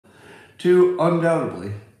to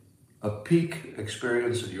undoubtedly a peak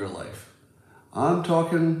experience in your life. I'm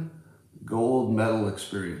talking gold medal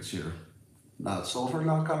experience here. Not silver,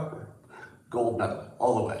 not copper. Gold medal,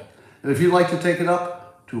 all the way. And if you'd like to take it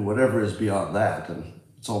up to whatever is beyond that, and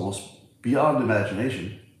it's almost beyond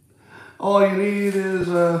imagination, all you need is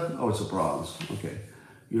it's a bronze. Okay,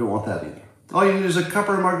 you don't want that either. All you need is a cup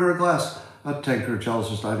or a mug or a glass, a tanker,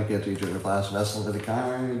 chalice, or stein, to get each other, a glass vessel of any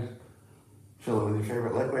kind. Fill it with your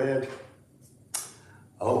favorite liquid.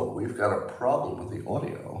 Oh, we've got a problem with the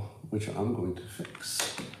audio, which I'm going to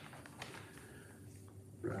fix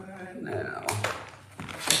right now.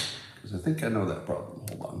 Because I think I know that problem.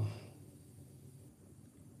 Hold on.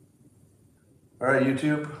 All right,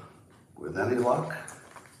 YouTube, with any luck,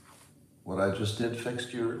 what I just did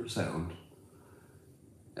fixed your sound.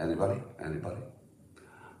 Anybody?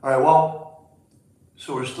 All right, well,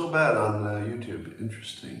 so we're still bad on YouTube.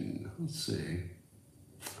 Interesting. Let's see.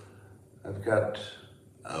 I've got,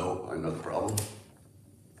 I know the problem.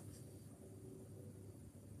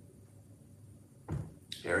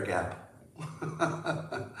 Air gap.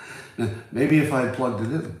 Maybe if I plugged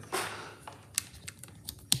it in.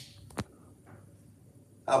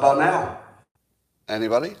 How about now?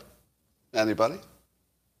 Anybody?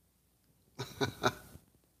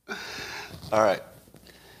 All right.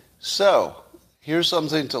 So here's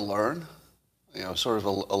something to learn, sort of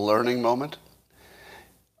a learning moment.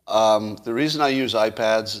 The reason I use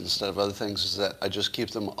iPads instead of other things is that I just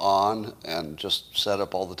keep them on and just set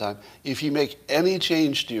up all the time. If you make any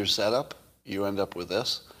change to your setup, you end up with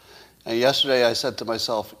this. And yesterday I said to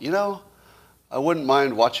myself, I wouldn't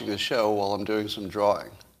mind watching a show while I'm doing some drawing.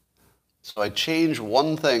 So I changed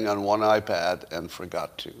one thing on one iPad and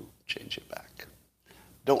forgot to change it back.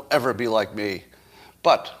 Don't ever be like me.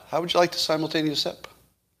 But how would you like to simultaneous sip?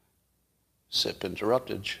 Sip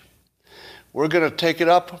interrupted. We're going to take it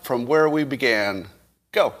up from where we began.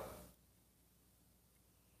 Go.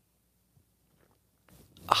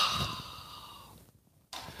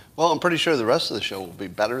 Well, I'm pretty sure the rest of the show will be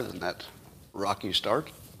better than that rocky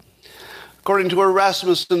start. According to a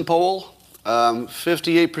Rasmussen poll,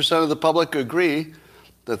 58% of the public agree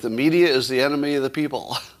that the media is the enemy of the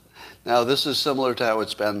people. Now, this is similar to how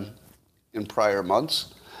it's been in prior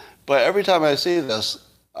months, but every time I see this,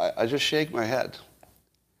 I just shake my head.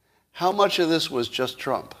 How much of this was just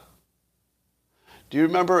Trump? Do you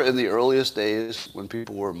remember in the earliest days when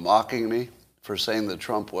people were mocking me for saying that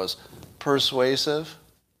Trump was persuasive?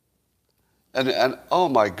 And oh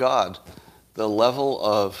my God, the level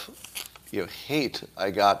of hate I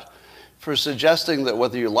got for suggesting that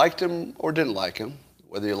whether you liked him or didn't like him,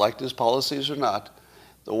 whether you liked his policies or not,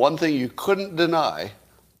 the one thing you couldn't deny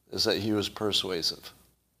is that he was persuasive.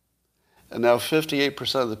 And now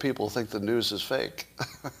 58% of the people think the news is fake.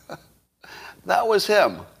 That was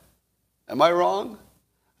him. Am I wrong?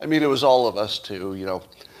 I mean, it was all of us too,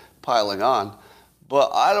 piling on.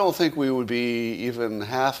 But I don't think we would be even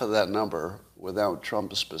half of that number without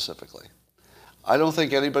Trump specifically. I don't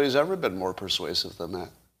think anybody's ever been more persuasive than that.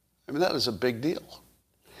 I mean, that is a big deal.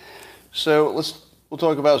 So we'll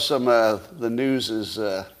talk about some the news's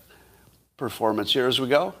performance here as we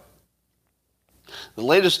go. The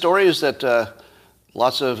latest story is that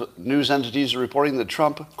lots of news entities are reporting that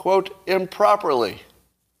Trump, quote, improperly,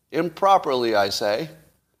 I say,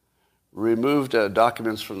 removed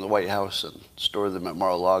documents from the White House and stored them at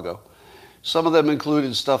Mar-a-Lago. Some of them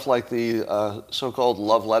included stuff like the so-called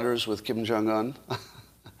love letters with Kim Jong-un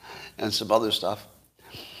and some other stuff.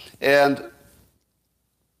 And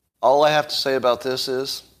all I have to say about this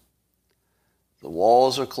is the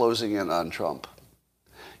walls are closing in on Trump.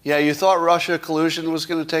 Yeah, you thought Russia collusion was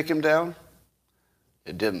going to take him down?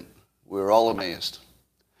 It didn't. We were all amazed.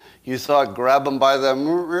 You thought grab him by the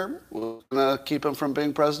was going to keep him from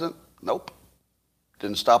being president? Nope.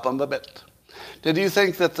 Didn't stop him a bit. Did you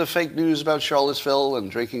think that the fake news about Charlottesville and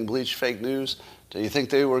drinking bleach fake news, do you think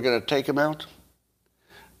they were going to take him out?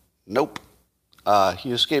 Nope.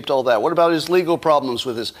 He escaped all that. What about his legal problems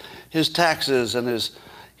with his taxes and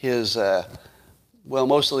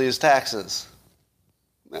mostly his taxes?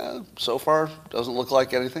 So far, doesn't look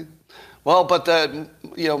like anything. Well, but,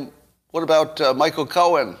 what about Michael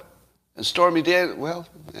Cohen and Stormy Daniels? Well,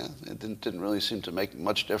 yeah, it didn't really seem to make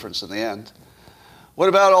much difference in the end. What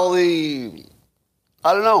about all the,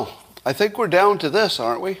 I don't know. I think we're down to this,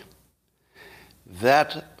 aren't we?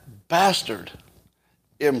 That bastard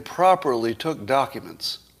improperly took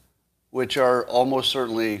documents, which are almost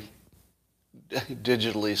certainly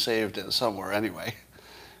digitally saved somewhere anyway.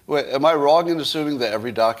 Wait, am I wrong in assuming that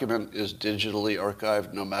every document is digitally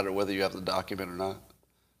archived no matter whether you have the document or not?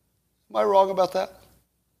 Am I wrong about that?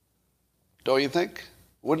 Don't you think?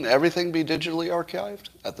 Wouldn't everything be digitally archived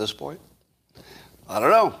at this point? I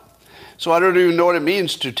don't know. So I don't even know what it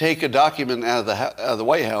means to take a document out of the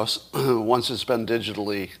White House once it's been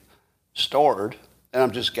digitally stored. And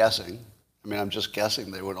I'm just guessing. I'm just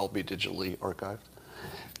guessing they would all be digitally archived.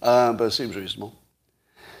 But it seems reasonable.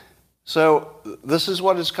 So this is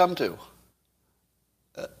what it's come to.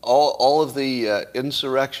 All of the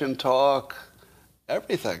insurrection talk,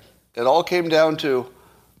 everything. It all came down to,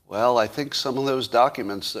 well, I think some of those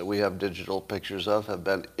documents that we have digital pictures of have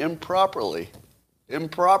been improperly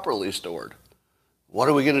stored. What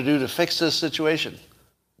are we going to do to fix this situation?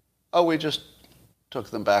 Oh, we just took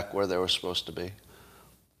them back where they were supposed to be.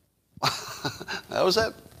 That was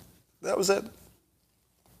it.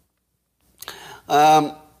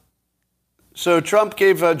 So Trump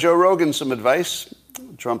gave Joe Rogan some advice.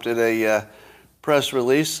 Trump did a press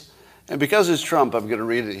release. And because it's Trump, I'm going to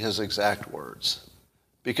read his exact words.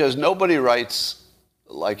 Because nobody writes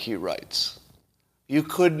like he writes. You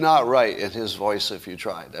could not write in his voice if you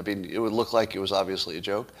tried. It would look like it was obviously a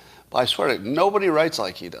joke. But I swear to you, nobody writes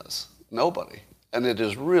like he does. Nobody. And it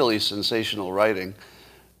is really sensational writing.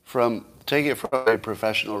 Take it from a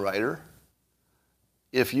professional writer.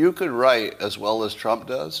 If you could write as well as Trump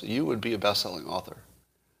does, you would be a best-selling author.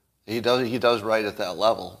 He does write at that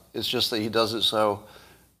level. It's just that he does it so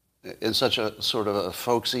in such a sort of a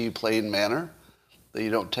folksy, plain manner that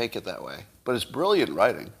you don't take it that way. But it's brilliant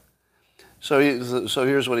writing. So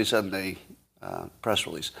here's what he said in a press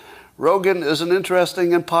release. Rogan is an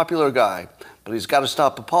interesting and popular guy, but he's got to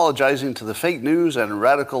stop apologizing to the fake news and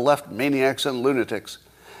radical left maniacs and lunatics.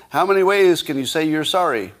 How many ways can you say you're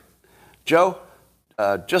sorry? Joe,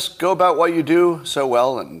 just go about what you do so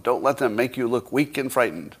well and don't let them make you look weak and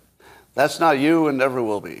frightened. That's not you and never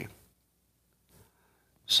will be.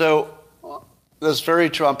 So that's very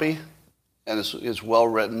Trumpy, and it's well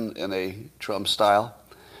written in a Trump style.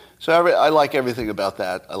 So I like everything about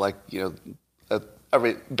that. I like,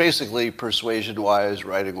 basically persuasion-wise,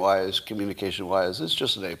 writing-wise, communication-wise, it's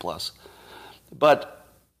just an A+. But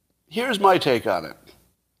here's my take on it.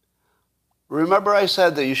 Remember I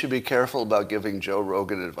said that you should be careful about giving Joe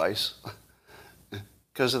Rogan advice?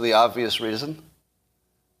 Because of the obvious reason.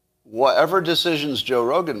 Whatever decisions Joe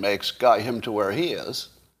Rogan makes got him to where he is,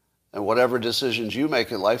 and whatever decisions you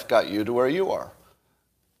make in life got you to where you are.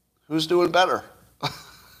 Who's doing better?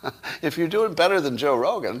 If you're doing better than Joe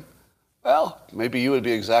Rogan, well, maybe you would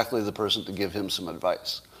be exactly the person to give him some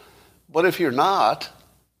advice. But if you're not,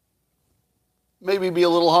 maybe be a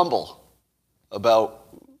little humble about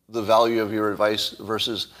the value of your advice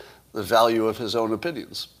versus the value of his own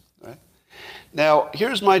opinions. Right? Now,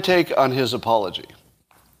 here's my take on his apology.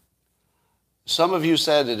 Some of you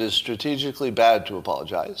said it is strategically bad to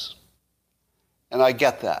apologize, and I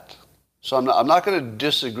get that. So I'm not going to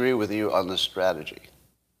disagree with you on the strategy.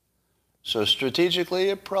 So strategically,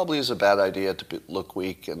 it probably is a bad idea to look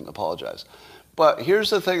weak and apologize. But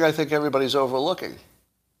here's the thing I think everybody's overlooking.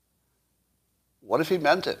 What if he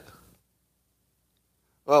meant it?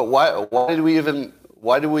 Well, why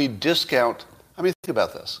do we discount? Think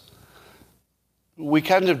about this. We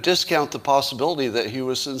kind of discount the possibility that he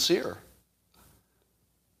was sincere.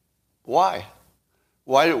 Why?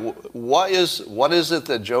 What is it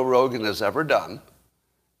that Joe Rogan has ever done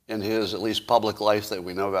in his at least public life that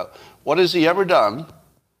we know about? What has he ever done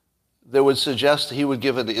that would suggest he would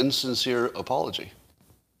give an insincere apology?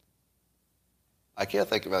 I can't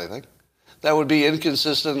think of anything. That would be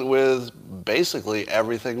inconsistent with basically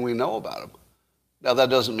everything we know about him. Now, that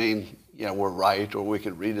doesn't mean, we're right or we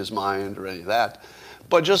can read his mind or any of that.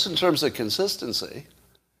 But just in terms of consistency,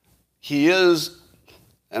 he is,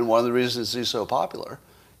 and one of the reasons he's so popular,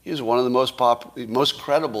 he's one of the most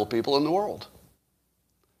credible people in the world.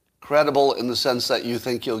 Credible in the sense that you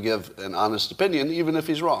think he'll give an honest opinion, even if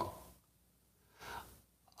he's wrong.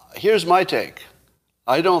 Here's my take.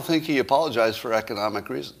 I don't think he apologized for economic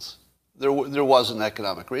reasons. There was an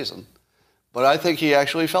economic reason, but I think he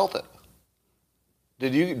actually felt it.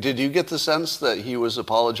 Did you get the sense that he was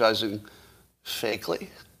apologizing fakely?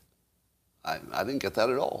 I didn't get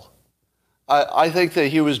that at all. I think that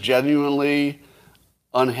he was genuinely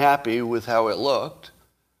unhappy with how it looked.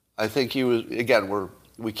 I think he was, again,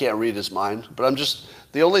 we can't read his mind, but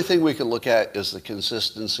the only thing we can look at is the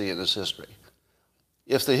consistency in his history.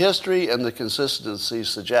 If the history and the consistency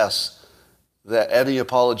suggests that any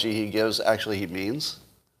apology he gives actually he means,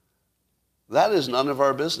 that is none of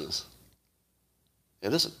our business.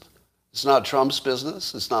 It isn't. It's not Trump's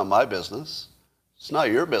business. It's not my business. It's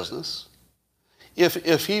not your business.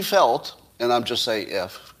 If he felt, and I'm just saying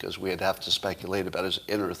if, because we'd have to speculate about his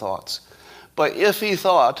inner thoughts, but if he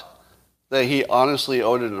thought that he honestly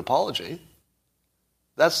owed an apology,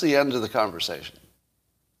 That's the end of the conversation.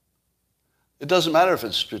 It doesn't matter if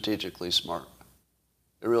it's strategically smart.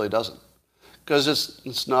 It really doesn't. Because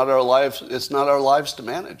it's not our lives to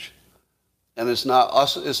manage. And it's not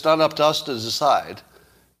up to us to decide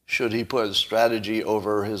should he put strategy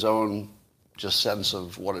over his own just sense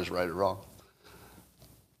of what is right or wrong.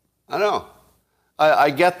 I know.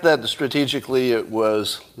 I get that strategically it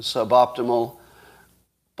was suboptimal,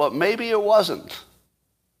 but maybe it wasn't.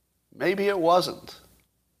 Maybe it wasn't.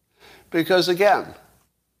 Because again,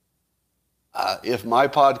 if my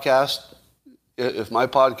podcast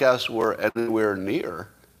were anywhere near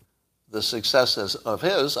the success of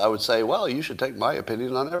his, I would say, well, you should take my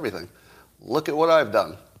opinion on everything. Look at what I've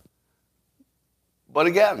done. But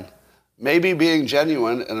again, maybe being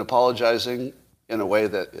genuine and apologizing in a way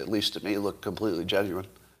that, at least to me, looked completely genuine,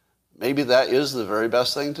 maybe that is the very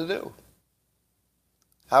best thing to do.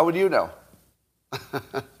 How would you know?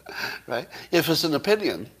 Right? If it's an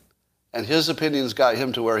opinion, and his opinion's got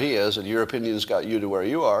him to where he is, and your opinion's got you to where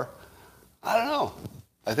you are, I don't know.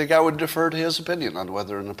 I think I would defer to his opinion on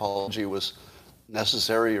whether an apology was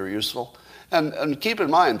necessary or useful. And keep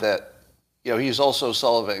in mind that, he's also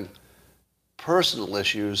solving personal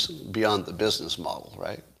issues beyond the business model,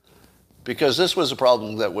 right? Because this was a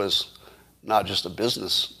problem that was not just a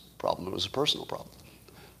business problem, it was a personal problem.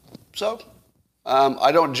 So,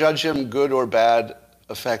 I don't judge him good or bad,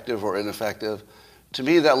 effective or ineffective. To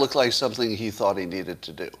me, that looked like something he thought he needed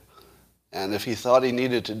to do. And if he thought he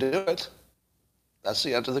needed to do it, that's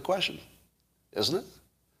the end of the question, isn't it?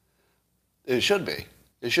 It should be.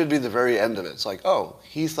 It should be the very end of it. It's like, oh,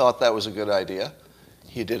 he thought that was a good idea.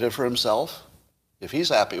 He did it for himself. If he's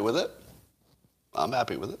happy with it, I'm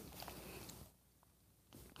happy with it.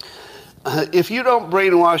 If you don't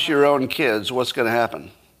brainwash your own kids, what's going to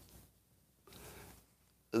happen?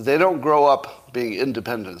 They don't grow up being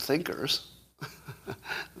independent thinkers.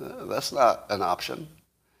 That's not an option.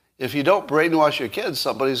 If you don't brainwash your kids,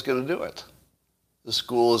 somebody's going to do it. The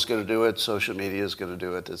school is going to do it, social media is going to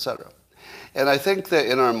do it, etc. And I think that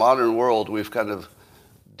in our modern world, we've kind of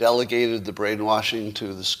delegated the brainwashing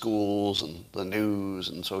to the schools and the news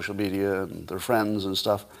and social media and their friends and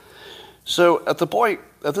stuff. So at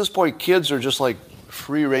this point, kids are just like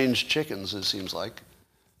free-range chickens, it seems like.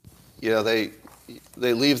 They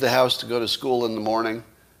leave the house to go to school in the morning.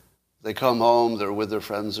 They come home, they're with their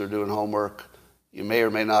friends, they're doing homework. You may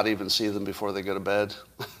or may not even see them before they go to bed.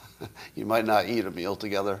 You might not eat a meal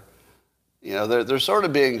together. They're sort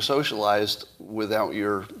of being socialized without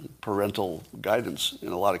your parental guidance in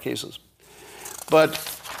a lot of cases. But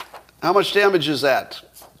how much damage is that?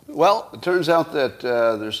 Well, it turns out that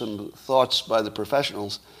there's some thoughts by the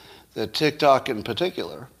professionals that TikTok in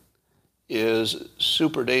particular is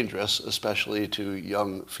super dangerous, especially to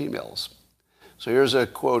young females. So here's a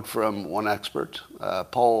quote from one expert,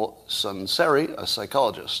 Paul Sunseri, a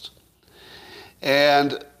psychologist.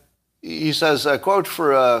 And he says, a quote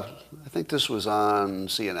for, I think this was on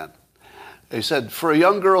CNN. He said, for a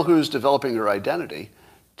young girl who's developing her identity,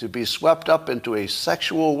 to be swept up into a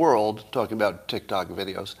sexual world, talking about TikTok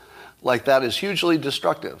videos, like that is hugely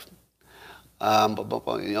destructive.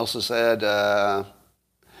 He also said,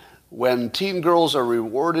 when teen girls are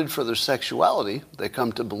rewarded for their sexuality, they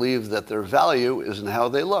come to believe that their value is in how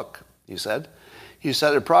they look, he said. He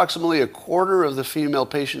said approximately a quarter of the female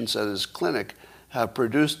patients at his clinic have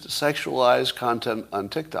produced sexualized content on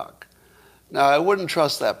TikTok. Now, I wouldn't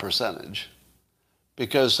trust that percentage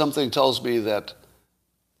because something tells me that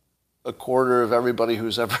a quarter of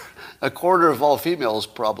all females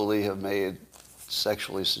probably have made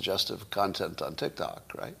sexually suggestive content on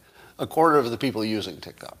TikTok, right? A quarter of the people using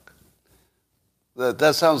TikTok.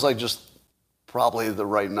 That sounds like just probably the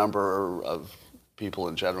right number of people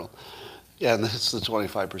in general. Yeah, and it's the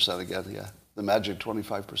 25% again, yeah, the magic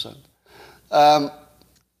 25%.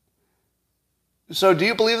 So do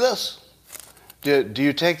you believe this? Do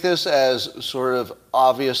you take this as sort of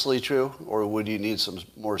obviously true, or would you need some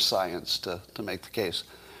more science to make the case?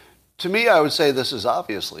 To me, I would say this is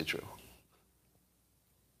obviously true.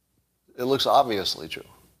 It looks obviously true.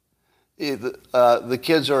 The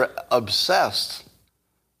kids are obsessed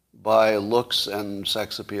by looks and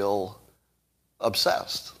sex appeal,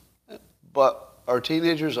 obsessed. But are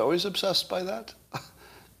teenagers always obsessed by that?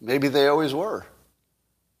 Maybe they always were.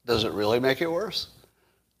 Does it really make it worse?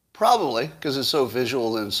 Probably, because it's so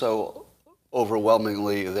visual and so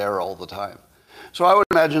overwhelmingly there all the time. So I would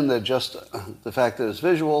imagine that just the fact that it's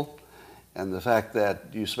visual and the fact that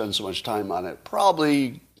you spend so much time on it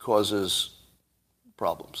probably causes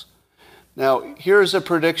problems. Now, here's a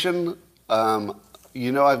prediction.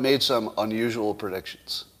 I've made some unusual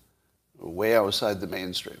predictions, way outside the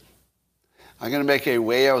mainstream. I'm going to make a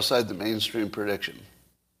way outside the mainstream prediction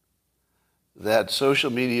that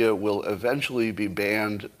social media will eventually be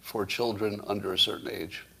banned for children under a certain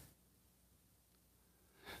age.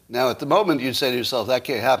 Now, at the moment, you'd say to yourself, that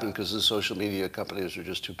can't happen because the social media companies are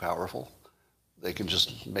just too powerful. They can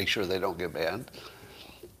just make sure they don't get banned.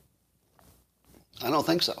 I don't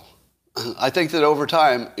think so. I think that over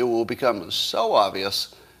time, it will become so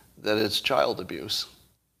obvious that it's child abuse,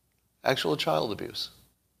 actual child abuse,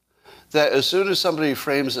 that as soon as somebody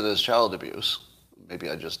frames it as child abuse, maybe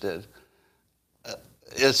I just did,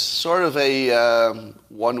 it's sort of a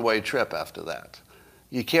one-way trip after that.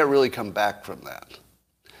 You can't really come back from that.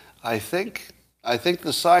 I think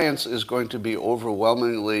the science is going to be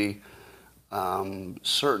overwhelmingly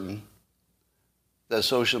certain that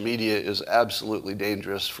social media is absolutely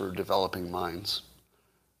dangerous for developing minds.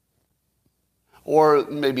 Or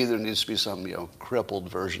maybe there needs to be some, crippled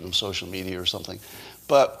version of social media or something.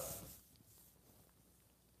 But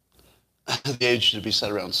the age should be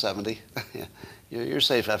set around 70. You're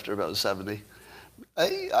safe after about 70.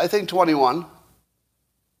 I think 21.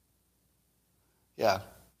 Yeah.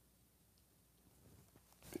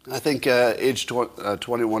 I think age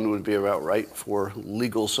 21 would be about right for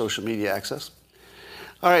legal social media access.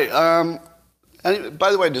 All right.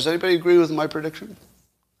 By the way, does anybody agree with my prediction?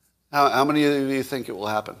 How many of you think it will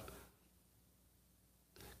happen?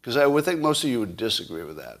 Because I would think most of you would disagree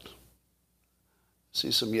with that.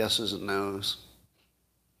 See some yeses and nos.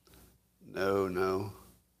 No.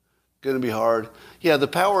 Going to be hard. Yeah, the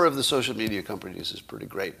power of the social media companies is pretty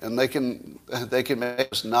great, and they can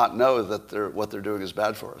make us not know that what they're doing is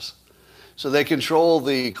bad for us. So they control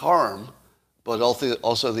the harm, but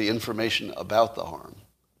also the information about the harm.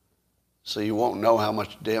 So you won't know how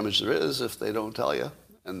much damage there is if they don't tell you,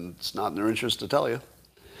 and it's not in their interest to tell you.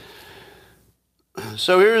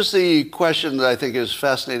 So here's the question that I think is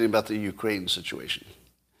fascinating about the Ukraine situation.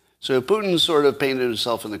 So Putin sort of painted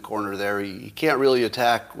himself in the corner there. He can't really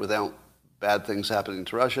attack without bad things happening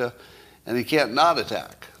to Russia, and he can't not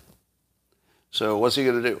attack. So what's he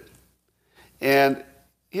going to do? And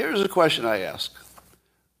here's a question I ask.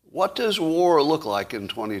 What does war look like in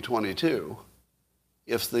 2022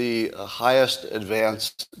 if the highest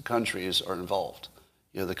advanced countries are involved?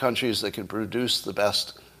 The countries that can produce the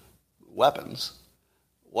best weapons.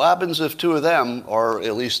 What happens if two of them are,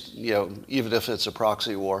 at least, even if it's a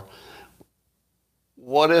proxy war,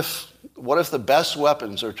 what if the best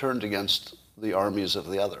weapons are turned against the armies of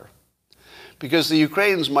the other? Because the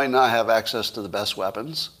Ukrainians might not have access to the best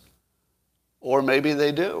weapons, or maybe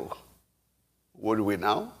they do. Would we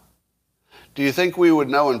know? Do you think we would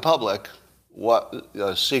know in public what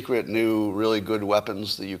secret new really good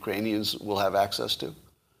weapons the Ukrainians will have access to?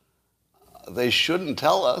 They shouldn't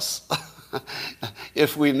tell us.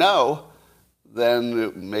 If we know,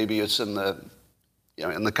 then maybe it's in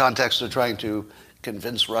the context of trying to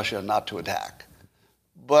convince Russia not to attack.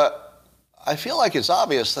 But I feel like it's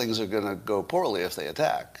obvious things are going to go poorly if they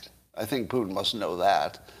attack. I think Putin must know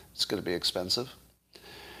that. It's going to be expensive.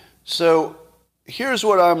 So here's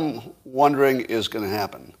what I'm wondering is going to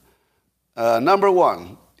happen. Number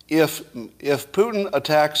one, if Putin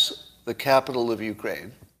attacks the capital of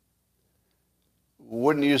Ukraine,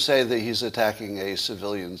 wouldn't you say that he's attacking a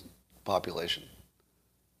civilian population?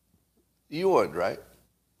 You would, right?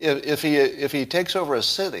 If he takes over a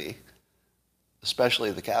city,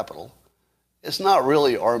 especially the capital, it's not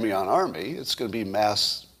really army on army. It's going to be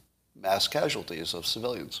mass casualties of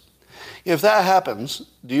civilians. If that happens,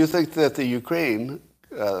 do you think that the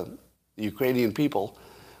Ukrainian people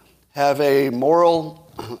have a moral,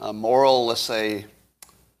 let's say,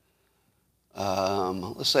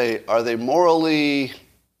 are they morally,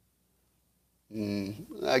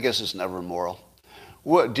 I guess it's never moral.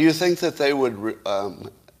 What, do you think that they would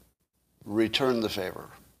return the favor?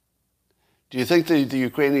 Do you think the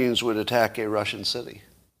Ukrainians would attack a Russian city?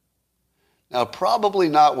 Now, probably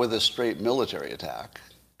not with a straight military attack,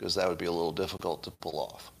 because that would be a little difficult to pull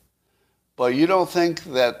off. But you don't think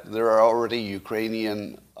that there are already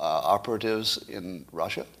Ukrainian operatives in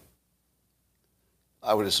Russia?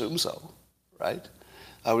 I would assume so. Right?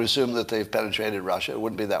 I would assume that they've penetrated Russia. It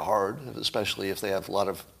wouldn't be that hard, especially if they have a lot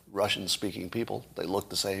of Russian-speaking people. They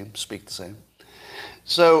look the same, speak the same.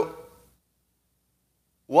 So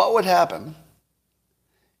what would happen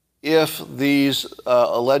if these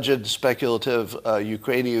alleged speculative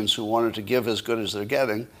Ukrainians who wanted to give as good as they're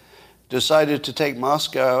getting decided to take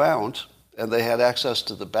Moscow out and they had access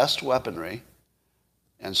to the best weaponry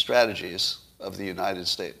and strategies of the United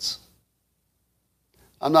States?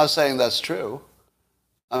 I'm not saying that's true.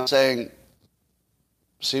 I'm saying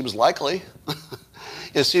seems likely.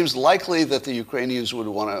 It seems likely that the Ukrainians would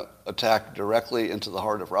want to attack directly into the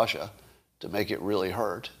heart of Russia to make it really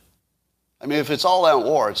hurt. I mean, if it's all-out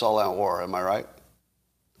war, it's all-out war, am I right?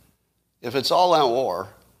 If it's all-out war,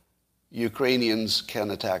 Ukrainians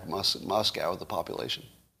can attack Moscow, the population.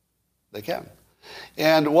 They can.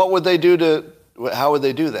 And what would they do how would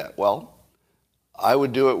they do that? Well, I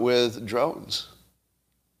would do it with drones.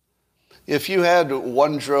 If you had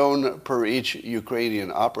one drone per each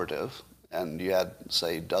Ukrainian operative, and you had,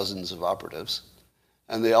 say, dozens of operatives,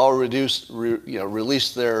 and they all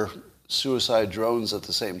released their suicide drones at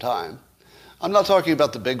the same time, I'm not talking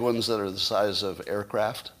about the big ones that are the size of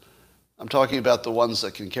aircraft. I'm talking about the ones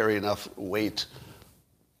that can carry enough weight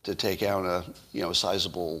to take out a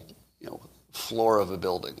sizable floor of a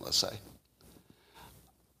building, let's say.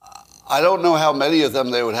 I don't know how many of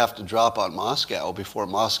them they would have to drop on Moscow before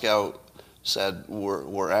Moscow said,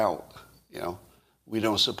 we're out. We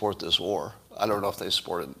don't support this war. I don't know if they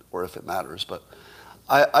support it or if it matters, but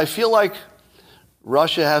I feel like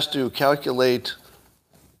Russia has to calculate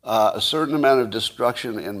a certain amount of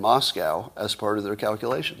destruction in Moscow as part of their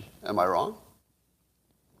calculation. Am I wrong?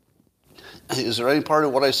 Is there any part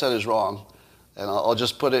of what I said is wrong? And I'll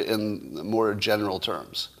just put it in more general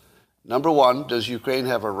terms. Number one, does Ukraine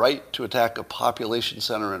have a right to attack a population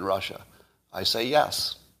center in Russia? I say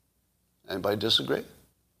yes. Anybody disagree?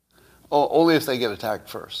 Oh, only if they get attacked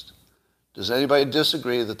first. Does anybody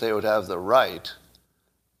disagree that they would have the right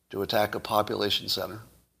to attack a population center?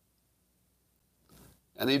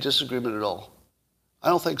 Any disagreement at all? I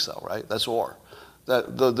don't think so, right? That's war.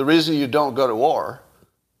 The reason you don't go to war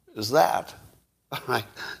is that, right?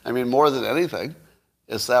 I mean, more than anything,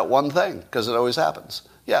 it's that one thing, because it always happens.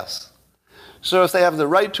 Yes. So if they have the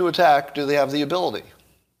right to attack, do they have the ability?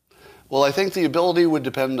 Well, I think the ability would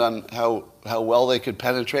depend on how well they could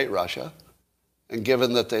penetrate Russia. And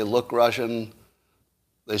given that they look Russian,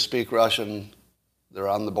 they speak Russian, they're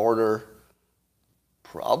on the border,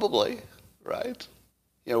 probably, right?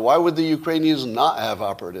 Why would the Ukrainians not have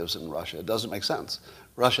operatives in Russia? It doesn't make sense.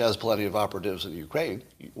 Russia has plenty of operatives in Ukraine,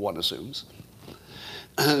 one assumes.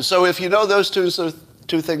 So if you know those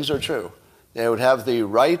two things are true, they would have the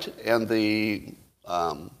right and the,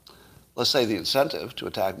 let's say, the incentive to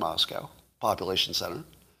attack Moscow, population center.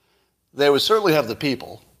 They would certainly have the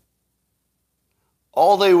people.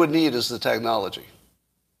 All they would need is the technology.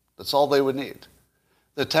 That's all they would need.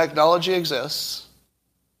 The technology exists.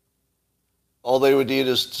 All they would need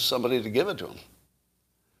is somebody to give it to them.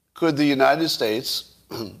 Could the United States,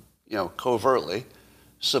 covertly,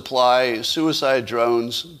 supply suicide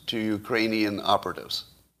drones to Ukrainian operatives?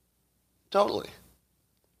 Totally.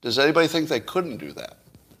 Does anybody think they couldn't do that?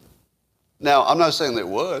 Now, I'm not saying they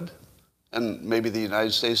would, and maybe the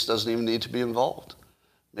United States doesn't even need to be involved.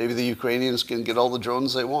 Maybe the Ukrainians can get all the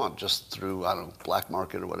drones they want just through, black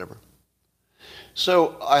market or whatever.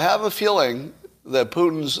 So I have a feeling that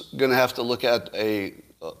Putin's going to have to look at a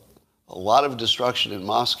lot of destruction in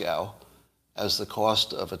Moscow as the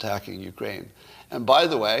cost of attacking Ukraine. And by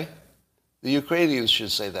the way, the Ukrainians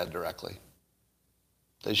should say that directly.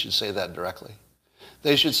 They should say that directly.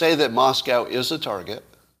 They should say that Moscow is a target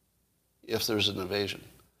if there's an invasion.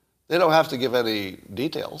 They don't have to give any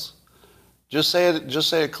details. Just say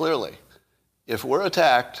it clearly. If we're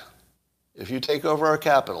attacked, if you take over our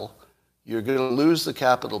capital, you're going to lose the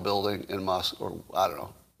Capitol building in Moscow, or I don't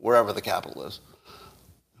know, wherever the capital is.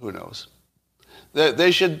 Who knows?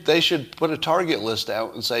 They should put a target list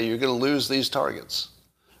out and say, you're going to lose these targets.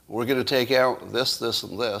 We're going to take out this, this,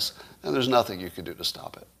 and this, and there's nothing you can do to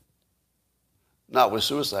stop it. Not with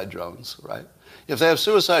suicide drones, right? If they have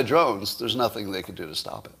suicide drones, there's nothing they can do to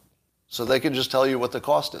stop it. So they can just tell you what the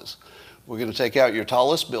cost is. We're going to take out your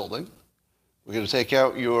tallest building. We're going to take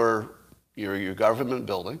out your government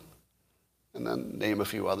building, and then name a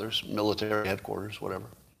few others, military headquarters, whatever.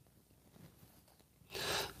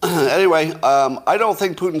 Anyway, I don't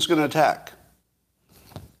think Putin's going to attack.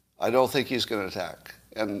 I don't think he's going to attack.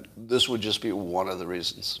 And this would just be one of the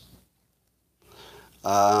reasons.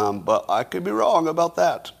 But I could be wrong about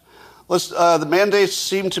that. The mandates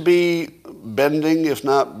seem to be bending, if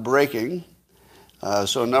not breaking.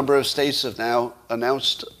 So a number of states have now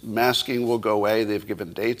announced masking will go away. They've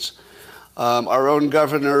given dates. Our own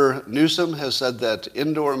Governor Newsom has said that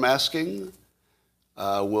indoor masking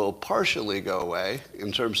will partially go away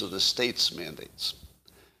in terms of the state's mandates.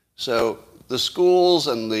 So the schools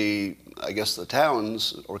and the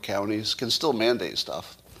towns or counties can still mandate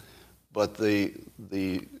stuff, but the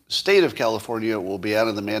state of California will be out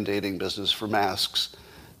of the mandating business for masks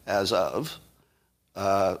as of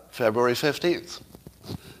February 15th.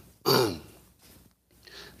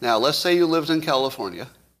 Now, let's say you lived in California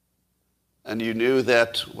and you knew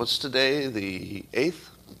that, what's today, the 8th?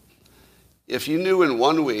 If you knew in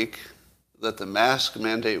 1 week that the mask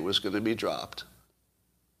mandate was going to be dropped,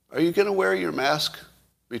 are you going to wear your mask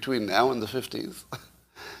between now and the 15th?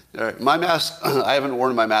 All right, my mask, I haven't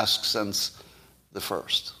worn my mask since the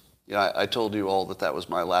 1st. You know, I told you all that that was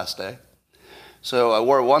my last day. So I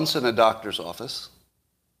wore it once in a doctor's office.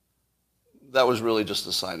 That was really just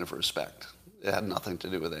a sign of respect. It had nothing to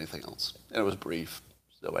do with anything else. And it was brief,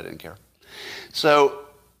 so I didn't care. So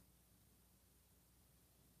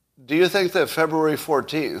do you think that February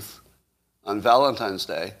 14th, on Valentine's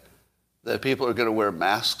Day, that people are going to wear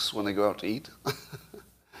masks when they go out to eat?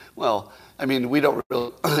 Well, I mean, we don't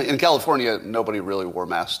really, in California, nobody really wore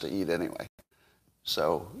masks to eat anyway.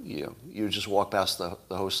 So, you know, you just walk past the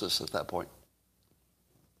hostess at that point.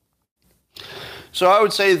 So I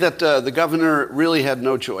would say that the governor really had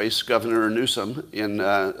no choice, Governor Newsom, in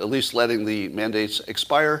at least letting the mandates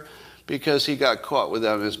expire, because he got caught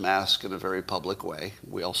without his mask in a very public way.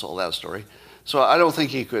 We all saw that story. So I don't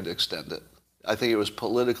think he could extend it. I think it was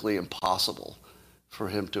politically impossible for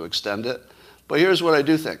him to extend it. But here's what I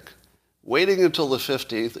do think. Waiting until the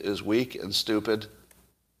 15th is weak and stupid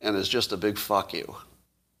and is just a big fuck you.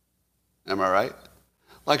 Am I right?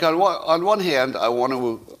 Like on one hand, I want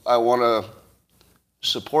to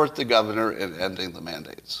support the governor in ending the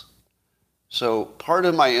mandates. So part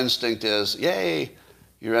of my instinct is, yay,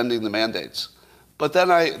 you're ending the mandates. But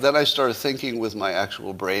then I start thinking with my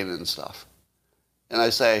actual brain and stuff. And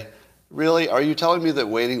I say, really, are you telling me that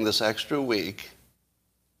waiting this extra week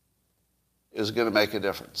is going to make a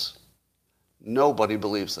difference? Nobody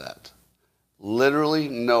believes that. Literally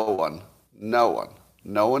no one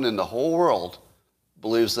in the whole world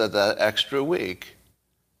believes that that extra week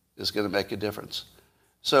is going to make a difference.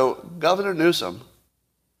 So, Governor Newsom,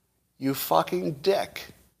 you fucking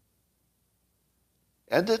dick.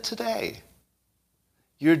 End it today.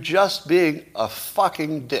 You're just being a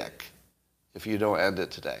fucking dick if you don't end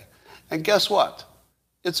it today. And guess what?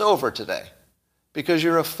 It's over today because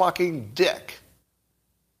you're a fucking dick.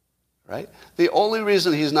 Right? The only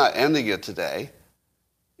reason he's not ending it today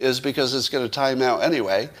is because it's going to time out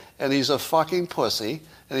anyway, and he's a fucking pussy,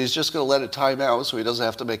 and he's just going to let it time out so he doesn't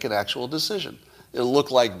have to make an actual decision. It'll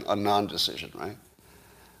look like a non-decision, right?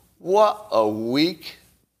 What a weak,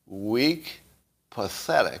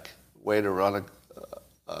 pathetic way to run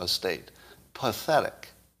a state. Pathetic.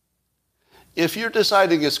 If you're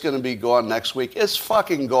deciding it's going to be gone next week, it's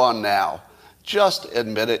fucking gone now. Just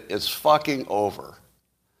admit it. It's fucking over.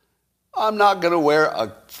 I'm not going to wear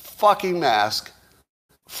a fucking mask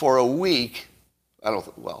for a week. I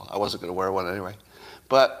wasn't going to wear one anyway.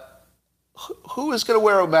 But who is going to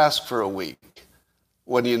wear a mask for a week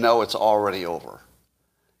when you know it's already over?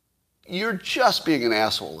 You're just being an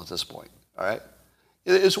asshole at this point, all right?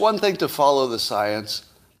 It's one thing to follow the science,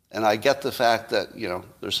 and I get the fact that, you know,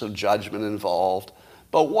 there's some judgment involved.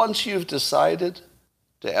 But once you've decided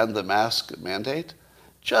to end the mask mandate,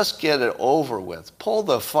 just get it over with. Pull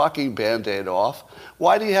the fucking Band-Aid off.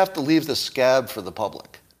 Why do you have to leave the scab for the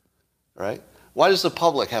public, right? Why does the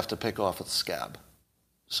public have to pick off the scab?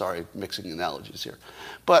 Sorry, mixing analogies here.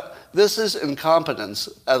 But this is incompetence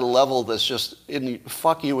at a level that's just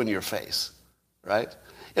fuck you in your face, right?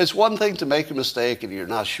 It's one thing to make a mistake and you're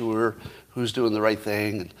not sure who's doing the right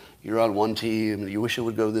thing and you're on one team and you wish it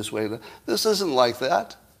would go this way. This isn't like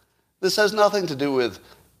that. This has nothing to do with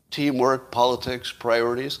teamwork, politics,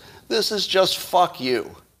 priorities. This is just fuck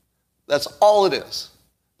you. That's all it is.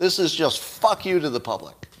 This is just fuck you to the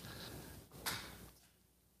public.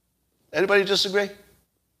 Anybody disagree?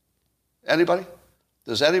 Anybody?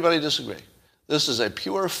 Does anybody disagree? This is a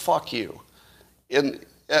pure fuck you. And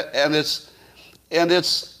it's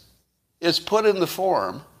put in the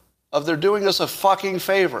form of they're doing us a fucking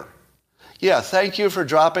favor. Yeah, thank you for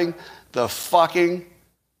dropping the fucking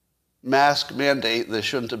mask mandate that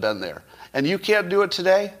shouldn't have been there. And you can't do it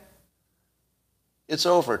today? It's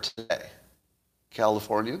over today.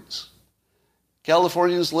 Californians,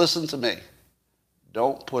 listen to me.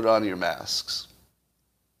 Don't put on your masks.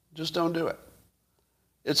 Just don't do it.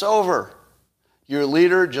 It's over. Your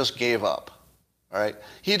leader just gave up. All right?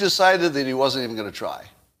 He decided that he wasn't even going to try.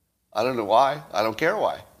 I don't know why. I don't care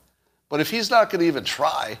why. But if he's not going to even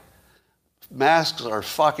try, masks are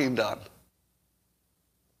fucking done.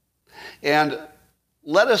 And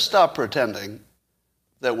let us stop pretending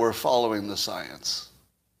that we're following the science.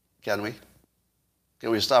 Can we?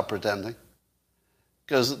 Can we stop pretending?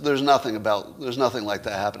 Because there's nothing like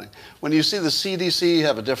that happening. When you see the CDC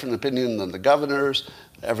have a different opinion than the governors,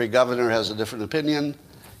 every governor has a different opinion,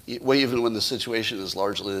 even when the situation is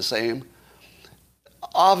largely the same.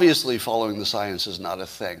 Obviously, following the science is not a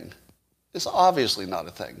thing. It's obviously not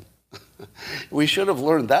a thing. We should have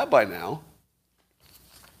learned that by now.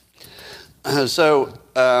 So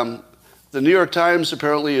the New York Times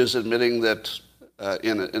apparently is admitting that,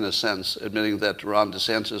 in a sense, admitting that Ron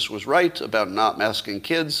DeSantis was right about not masking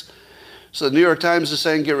kids. So the New York Times is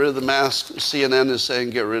saying get rid of the masks. CNN is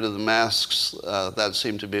saying get rid of the masks. That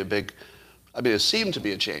seemed to be it seemed to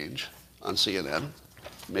be a change on CNN.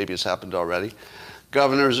 Maybe it's happened already.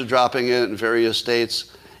 Governors are dropping it in various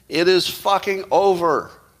states. It is fucking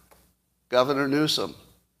over, Governor Newsom.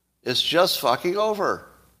 It's just fucking over.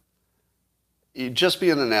 You're just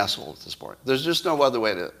being an asshole at this point. There's just no other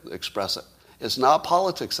way to express it. It's not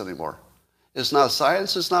politics anymore. It's not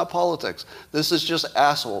science, it's not politics. This is just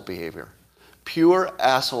asshole behavior. Pure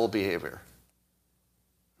asshole behavior.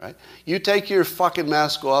 Right? You take your fucking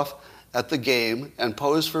mask off at the game and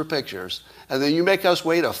pose for pictures, and then you make us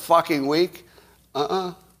wait a fucking week?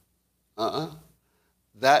 That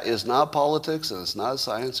is not politics, and it's not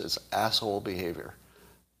science, it's asshole behavior.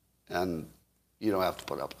 And you don't have to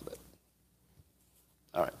put up with it.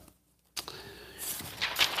 All right.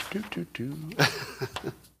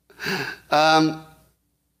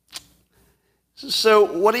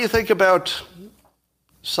 So what do you think about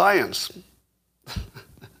science?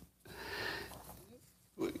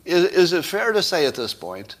 Is it fair to say at this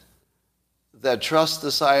point that trust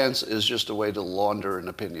the science is just a way to launder an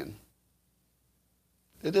opinion?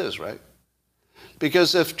 It is, right?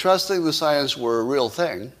 Because if trusting the science were a real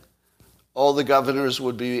thing, all the governors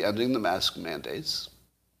would be ending the mask mandates.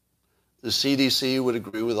 The CDC would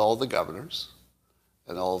agree with all the governors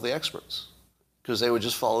and all the experts because they would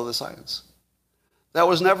just follow the science. That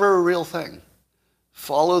was never a real thing.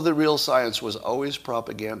 Follow the real science was always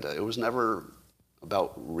propaganda. It was never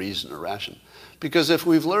about reason or ration. Because if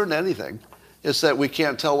we've learned anything, it's that we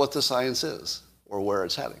can't tell what the science is or where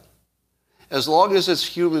it's heading. As long as it's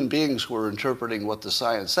human beings who are interpreting what the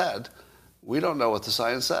science said, we don't know what the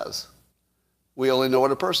science says. We only know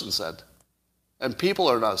what a person said. And people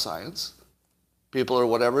are not science. People are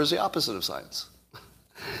whatever is the opposite of science.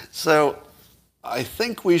 So I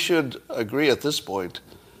think we should agree at this point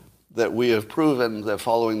that we have proven that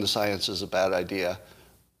following the science is a bad idea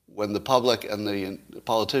when the public and the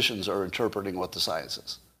politicians are interpreting what the science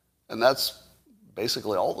is. And that's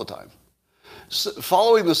basically all the time. So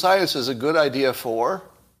following the science is a good idea for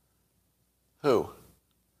who?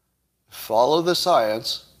 Follow the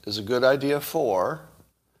science is a good idea for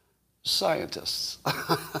scientists.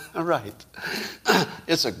 Right.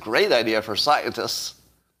 It's a great idea for scientists.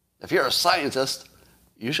 If you're a scientist,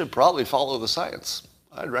 you should probably follow the science.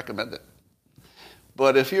 I'd recommend it.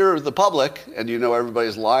 But if you're the public and you know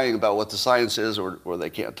everybody's lying about what the science is or they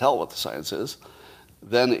can't tell what the science is,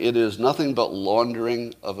 then it is nothing but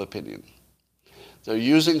laundering of opinion. They're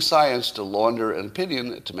using science to launder an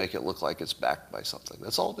opinion to make it look like it's backed by something.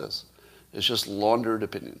 That's all it is. It's just laundered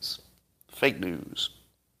opinions. Fake news.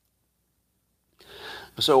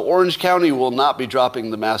 So Orange County will not be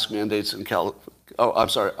dropping the mask mandates in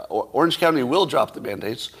Orange County will drop the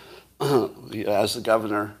mandates, as the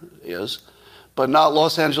governor is, but not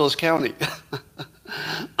Los Angeles County.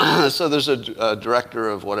 So there's a director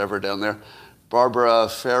of whatever down there, Barbara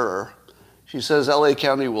Ferrer. She says LA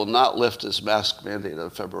County will not lift its mask mandate on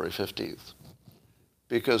February 15th.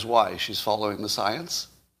 Because why? She's following the science?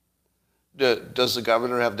 Does the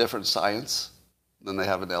governor have different science than they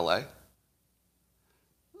have in LA?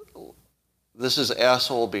 This is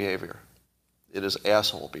asshole behavior. It is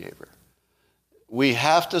asshole behavior. We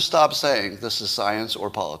have to stop saying this is science or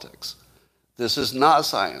politics. This is not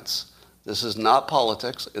science. This is not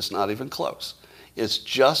politics. It's not even close. It's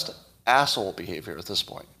just asshole behavior at this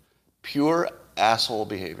point. Pure asshole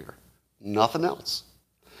behavior. Nothing else.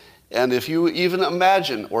 And if you even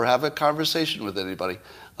imagine or have a conversation with anybody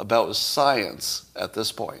about science at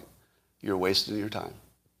this point, you're wasting your time.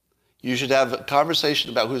 You should have a conversation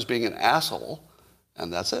about who's being an asshole,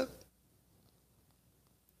 and that's it.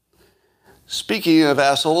 Speaking of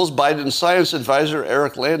assholes, Biden's science advisor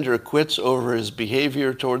Eric Lander quits over his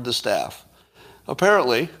behavior toward the staff.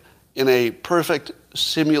 Apparently, in a perfect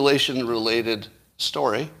simulation-related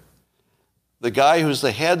story, the guy who's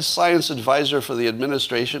the head science advisor for the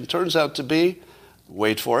administration turns out to be,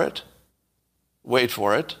 wait for it,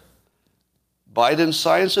 Biden's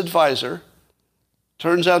science advisor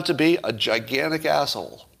turns out to be a gigantic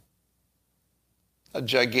asshole. A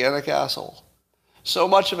gigantic asshole. So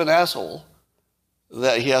much of an asshole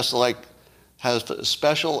that he has to has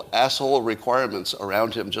special asshole requirements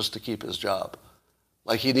around him just to keep his job.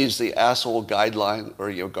 Like he needs the asshole guideline or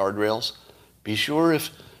guardrails. Be sure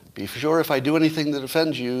if I do anything that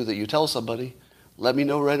offends you that you tell somebody. Let me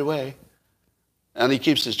know right away. And he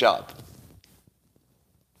keeps his job.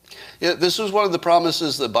 This was one of the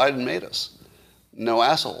promises that Biden made us. No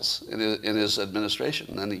assholes in his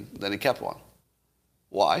administration. And then he kept one.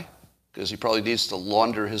 Why? Because he probably needs to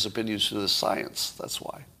launder his opinions to the science. That's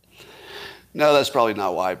why. No, that's probably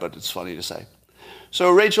not why, but it's funny to say. So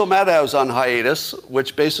Rachel Maddow's on hiatus,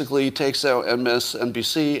 which basically takes out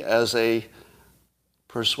MSNBC as a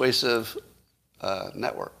persuasive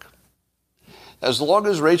network. As long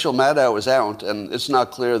as Rachel Maddow is out, and it's not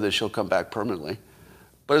clear that she'll come back permanently,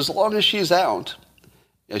 but as long as she's out,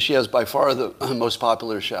 and she has by far the most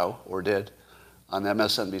popular show, or did, on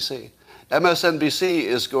MSNBC. MSNBC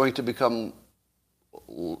is going to become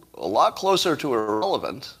a lot closer to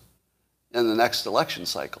irrelevant in the next election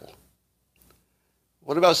cycle.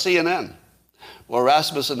 What about CNN? Well,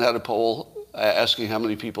 Rasmussen had a poll asking how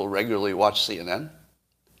many people regularly watch CNN.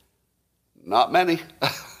 Not many.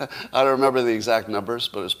 I don't remember the exact numbers,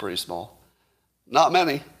 but it's pretty small. Not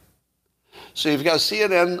many. So you've got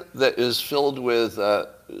CNN that is filled with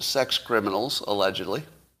sex criminals, allegedly,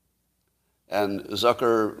 and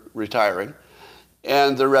Zucker retiring,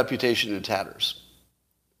 and their reputation in tatters.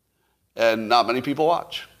 And not many people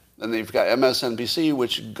watch. And then you've got MSNBC,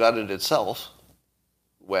 which gutted itself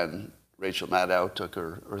when Rachel Maddow took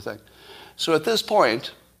her thing. So at this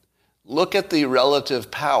point, look at the relative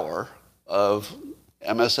power of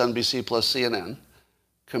MSNBC plus CNN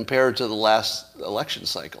compared to the last election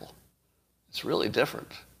cycle. It's really different.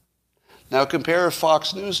 Now compare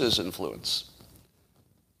Fox News' influence.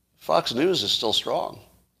 Fox News is still strong.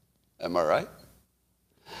 Am I right?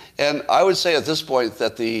 And I would say at this point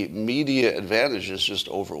that the media advantage is just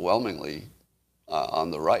overwhelmingly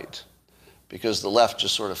on the right, because the left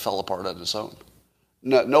just sort of fell apart on its own.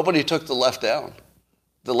 Nobody took the left down.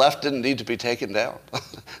 The left didn't need to be taken down.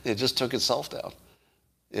 It just took itself down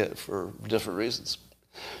for different reasons.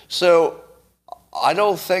 So I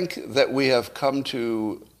don't think that we have come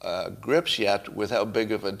to grips yet with how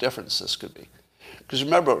big of a difference this could be. Because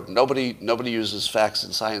remember, nobody uses facts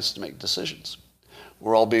and science to make decisions.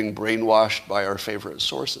 We're all being brainwashed by our favorite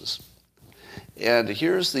sources. And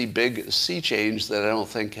here's the big sea change that I don't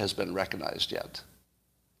think has been recognized yet.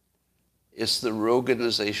 It's the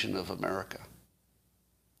Roganization of America.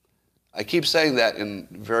 I keep saying that in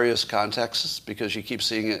various contexts because you keep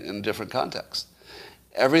seeing it in different contexts.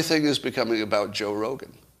 Everything is becoming about Joe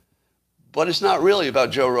Rogan. But it's not really about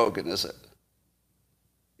Joe Rogan, is it?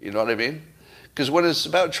 You know what I mean? Because when it's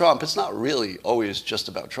about Trump, it's not really always just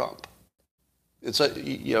about Trump. It's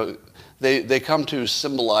they come to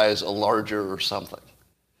symbolize a larger something.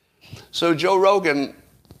 So Joe Rogan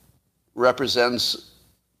represents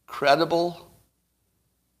credible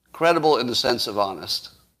in the sense of honest,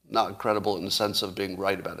 not credible in the sense of being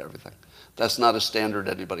right about everything. That's not a standard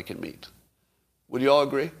anybody can meet. Would you all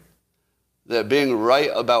agree? That being right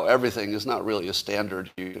about everything is not really a standard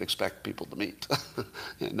you can expect people to meet.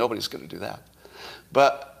 Nobody's going to do that.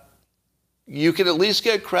 But you can at least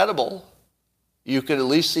get credible. You can at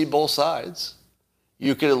least see both sides.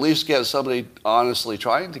 You can at least get somebody honestly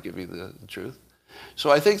trying to give you the truth. So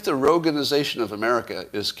I think the Roganization of America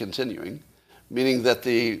is continuing, meaning that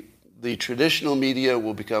the traditional media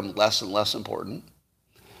will become less and less important,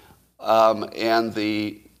 and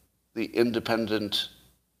the independent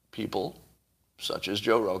people, such as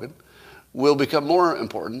Joe Rogan, will become more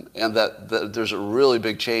important, and that there's a really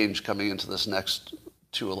big change coming into this next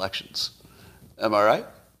 2 elections. Am I right?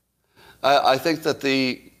 I think that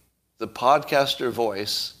the podcaster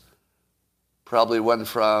voice probably went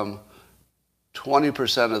from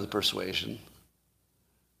 20% of the persuasion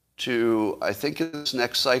to, I think in this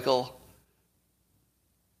next cycle,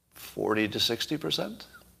 40 to 60%.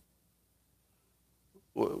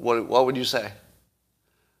 What would you say?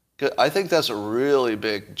 I think that's a really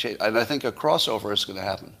big change, and I think a crossover is going to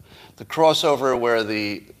happen. The crossover where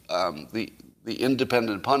the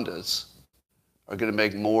independent pundits are going to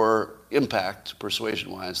make more impact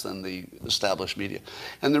persuasion-wise than the established media.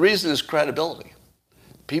 And the reason is credibility.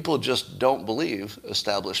 People just don't believe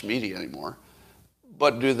established media anymore.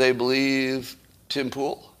 But do they believe Tim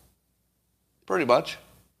Pool? Pretty much,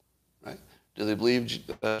 right? Do they believe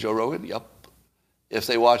Joe Rogan? Yep. If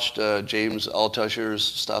they watched James Altucher's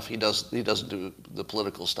stuff, he doesn't do the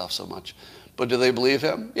political stuff so much. But do they believe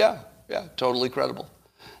him? Yeah, totally credible.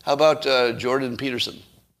 How about Jordan Peterson?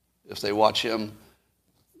 If they watch him,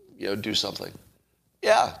 do something.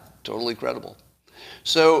 Yeah, totally credible.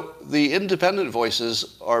 So the independent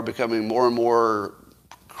voices are becoming more and more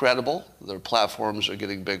credible. Their platforms are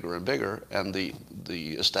getting bigger and bigger, and the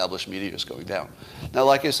established media is going down. Now,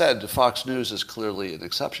 like I said, Fox News is clearly an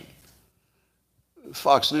exception.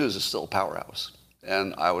 Fox News is still a powerhouse,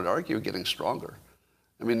 and I would argue getting stronger.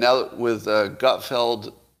 I mean, now with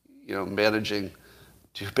Gutfeld, managing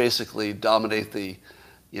to basically dominate the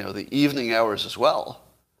evening hours as well,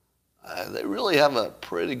 they really have a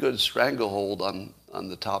pretty good stranglehold on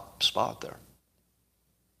the top spot there.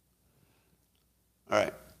 All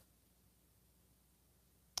right.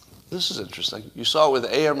 This is interesting. You saw with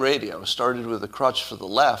AM radio, started with a crutch for the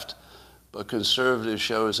left, but conservative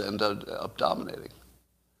shows ended up dominating,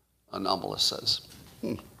 Anomalous says.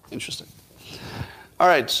 Interesting. All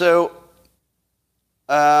right, so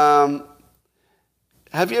have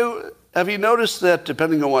you noticed that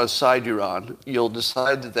depending on what side you're on, you'll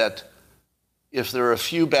decide that if there are a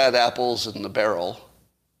few bad apples in the barrel,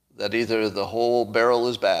 that either the whole barrel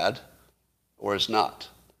is bad or it's not.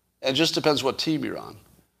 It just depends what team you're on.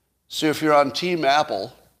 So if you're on Team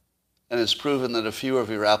Apple, and it's proven that a few of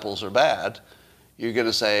your apples are bad, you're going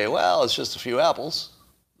to say, well, it's just a few apples.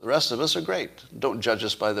 The rest of us are great. Don't judge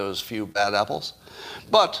us by those few bad apples.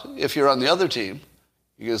 But if you're on the other team,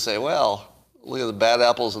 you're going to say, well, look at the bad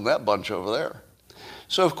apples in that bunch over there.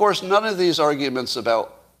 So, of course, none of these arguments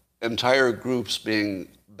about entire groups being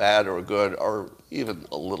bad or good are even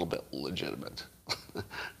a little bit legitimate,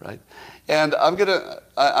 right? And I'm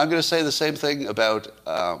gonna say the same thing about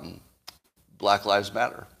Black Lives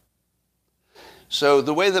Matter. So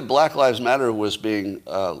the way that Black Lives Matter was being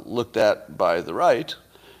looked at by the right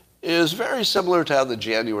is very similar to how the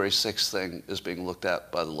January 6th thing is being looked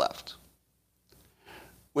at by the left.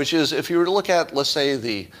 Which is, if you were to look at, let's say,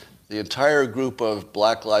 the entire group of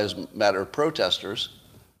Black Lives Matter protesters,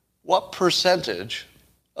 what percentage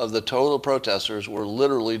of the total protesters were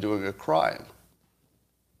literally doing a crime?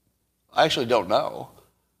 I actually don't know,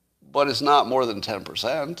 but it's not more than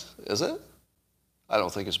 10%, is it? I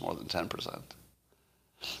don't think it's more than 10%.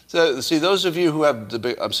 So, see, those of you who have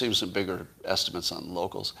I'm seeing some bigger estimates on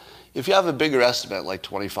locals. If you have a bigger estimate, like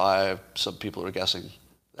 25, some people are guessing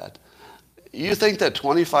that, you think that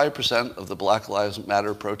 25% of the Black Lives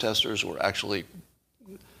Matter protesters were actually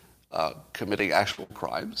committing actual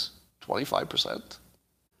crimes? 25%?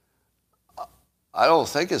 I don't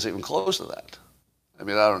think it's even close to that. I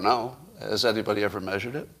mean, I don't know. Has anybody ever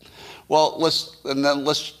measured it? Well, let's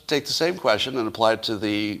take the same question and apply it to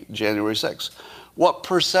the January 6th. What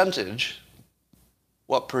percentage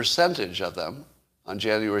of them on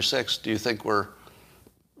January 6th do you think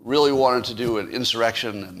really wanted to do an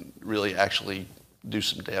insurrection and really actually do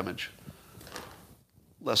some damage?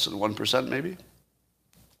 Less than 1%, maybe?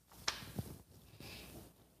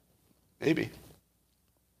 Maybe.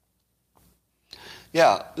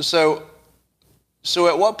 Yeah, so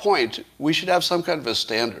at what point we should have some kind of a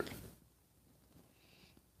standard?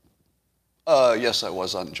 Yes, I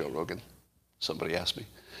was on Joe Rogan. Somebody asked me.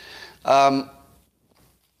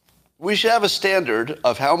 We should have a standard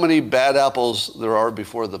of how many bad apples there are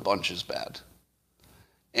before the bunch is bad.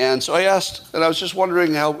 And so I asked, and I was just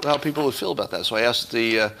wondering how people would feel about that. So I asked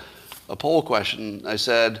a poll question. I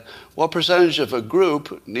said, what percentage of a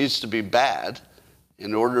group needs to be bad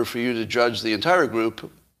in order for you to judge the entire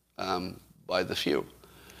group by the few?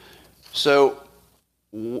 So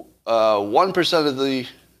 1% of the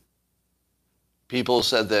people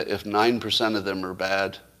said that if 9% of them are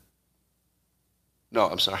bad, no,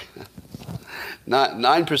 I'm sorry.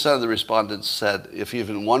 9% of the respondents said if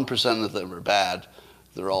even 1% of them are bad,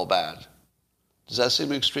 they're all bad. Does that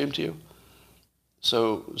seem extreme to you?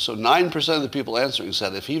 So 9% of the people answering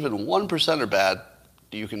said if even 1% are bad,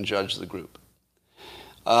 you can judge the group.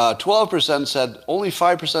 12% said only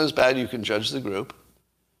 5% is bad, you can judge the group.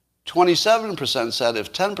 27% said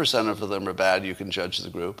if 10% of them are bad, you can judge the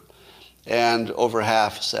group. And over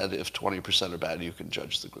half said if 20% are bad, you can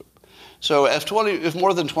judge the group. So if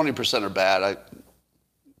more than 20% are bad,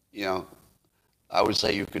 I would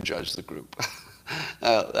say you could judge the group.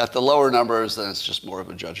 At the lower numbers, then it's just more of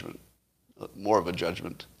a judgment.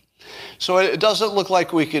 So it doesn't look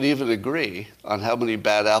like we could even agree on how many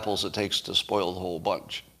bad apples it takes to spoil the whole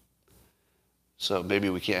bunch. So maybe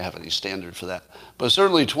we can't have any standard for that. But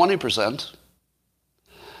certainly 20%,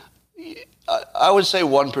 I would say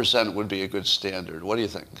 1% would be a good standard. What do you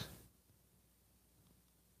think?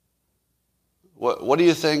 What do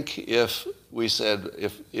you think if we said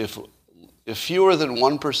if fewer than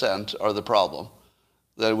 1% are the problem,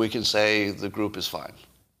 then we can say the group is fine?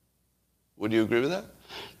 Would you agree with that?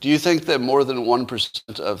 Do you think that more than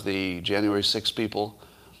 1% of the January 6 people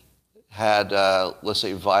had, let's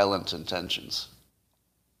say, violent intentions?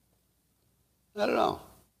 I don't know.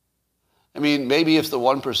 I mean, maybe if the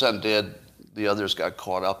 1% did, the others got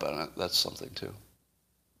caught up in it. That's something too.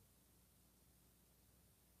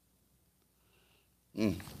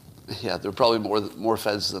 Yeah, there are probably more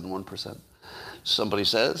feds than 1%, somebody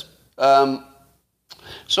says.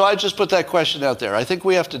 So I just put that question out there. I think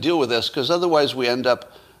we have to deal with this because otherwise we end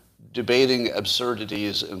up debating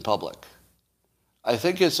absurdities in public. I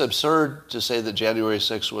think it's absurd to say that January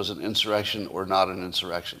 6th was an insurrection or not an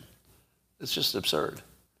insurrection. It's just absurd.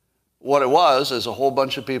 What it was is a whole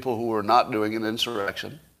bunch of people who were not doing an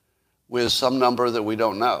insurrection with some number that we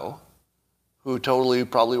don't know who totally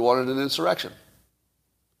probably wanted an insurrection.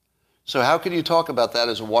 So how can you talk about that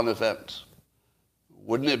as one event?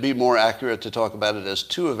 Wouldn't it be more accurate to talk about it as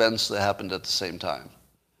two events that happened at the same time?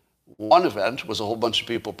 One event was a whole bunch of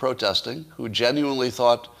people protesting who genuinely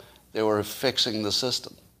thought they were fixing the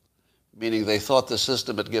system, meaning they thought the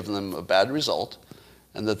system had given them a bad result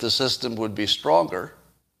and that the system would be stronger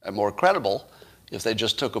and more credible if they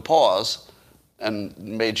just took a pause and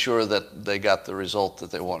made sure that they got the result that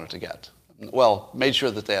they wanted to get. Well, made sure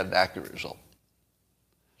that they had an accurate result.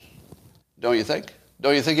 Don't you think?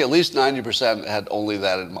 Don't you think at least 90% had only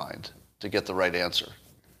that in mind to get the right answer?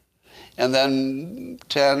 And then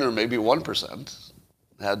 10 or maybe 1%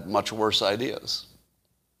 had much worse ideas.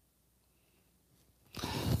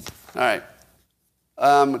 All right.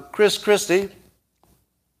 Chris Christie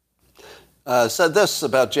said this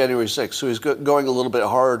about January 6th. So he's going a little bit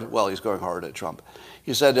hard. Well, he's going hard at Trump.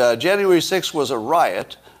 He said, January 6th was a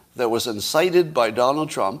riot that was incited by Donald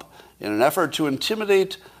Trump in an effort to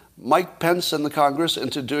intimidate Mike Pence and the Congress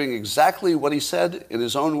into doing exactly what he said in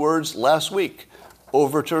his own words last week,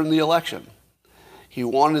 overturn the election. He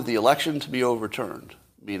wanted the election to be overturned,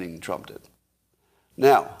 meaning Trump did.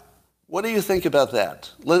 Now, what do you think about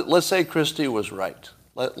that? Let's say Christie was right.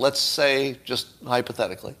 Let's say, just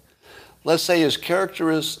hypothetically, let's say his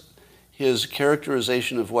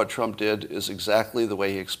characterization of what Trump did is exactly the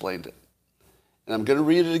way he explained it. And I'm going to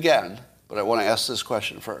read it again, but I want to ask this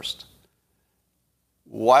question first.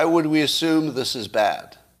 Why would we assume this is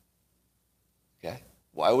bad? Okay?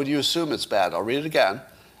 Why would you assume it's bad? I'll read it again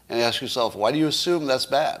and ask yourself, why do you assume that's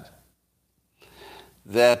bad?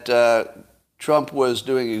 That Trump was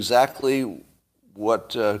doing exactly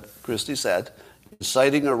what Christie said,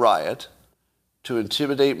 inciting a riot to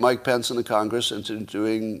intimidate Mike Pence and the Congress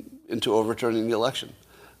into overturning the election.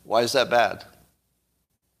 Why is that bad?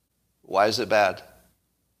 Why is it bad?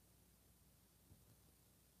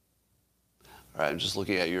 All right, I'm just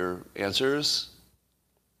looking at your answers.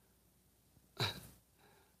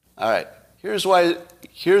 All right, here's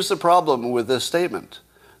the problem with this statement.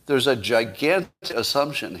 There's a gigantic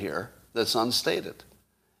assumption here that's unstated.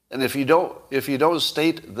 And if you don't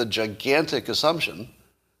state the gigantic assumption,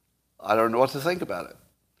 I don't know what to think about it.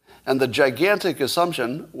 And the gigantic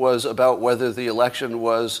assumption was about whether the election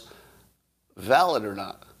was valid or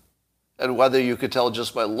not, and whether you could tell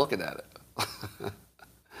just by looking at it.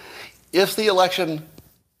 If the election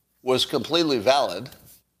was completely valid,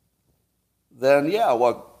 then yeah,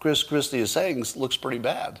 what Chris Christie is saying looks pretty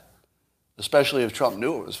bad, especially if Trump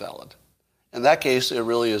knew it was valid. In that case, it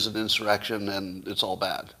really is an insurrection and it's all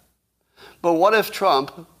bad. But what if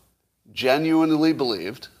Trump genuinely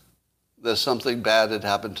believed that something bad had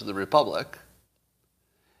happened to the Republic?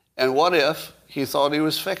 And what if he thought he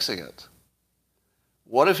was fixing it?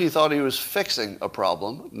 What if he thought he was fixing a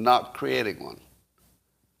problem, not creating one?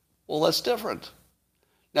 Well, that's different.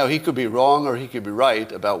 Now, he could be wrong or he could be right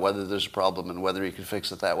about whether there's a problem and whether he could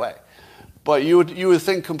fix it that way. But you would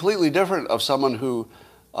think completely different of someone who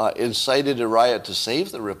incited a riot to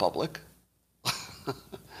save the Republic,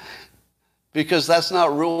 because that's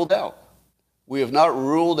not ruled out. We have not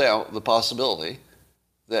ruled out the possibility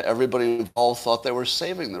that everybody involved thought they were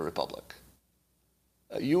saving the Republic.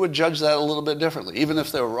 You would judge that a little bit differently, even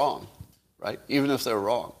if they were wrong, right? Even if they were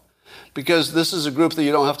wrong. Because this is a group that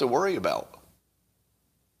you don't have to worry about.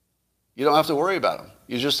 You don't have to worry about them.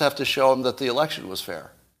 You just have to show them that the election was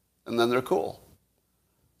fair, and then they're cool.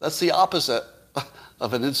 That's the opposite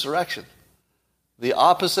of an insurrection. The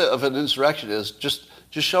opposite of an insurrection is just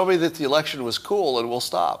show me that the election was cool and we'll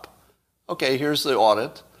stop. Okay, here's the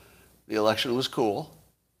audit. The election was cool.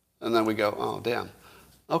 And then we go, oh, damn.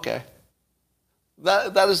 Okay.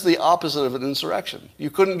 That is the opposite of an insurrection.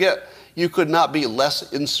 You could not be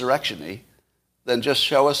less insurrection-y than just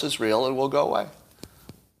show us it's real and we'll go away.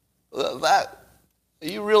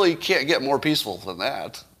 You really can't get more peaceful than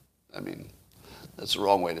that. I mean, that's the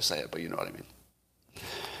wrong way to say it, but you know what I mean.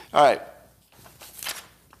 All right.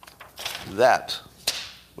 That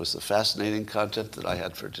was the fascinating content that I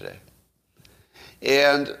had for today.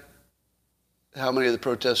 And how many of the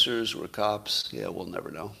protesters were cops? Yeah, we'll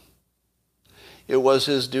never know. It was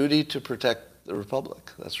his duty to protect the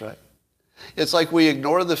Republic. That's right. It's like we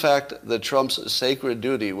ignore the fact that Trump's sacred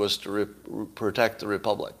duty was to protect the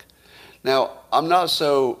Republic. Now, I'm not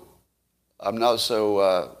so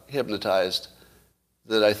hypnotized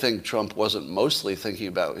that I think Trump wasn't mostly thinking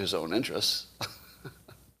about his own interests.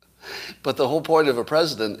 But the whole point of a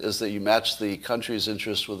president is that you match the country's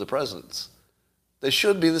interests with the president's. They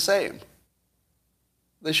should be the same.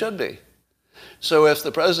 They should be. So if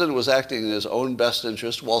the president was acting in his own best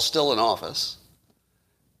interest while still in office,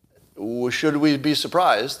 should we be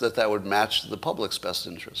surprised that that would match the public's best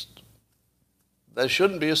interest? That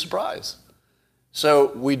shouldn't be a surprise.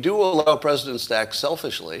 So we do allow presidents to act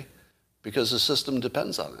selfishly because the system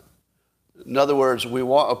depends on it. In other words, we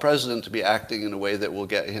want a president to be acting in a way that will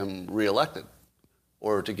get him reelected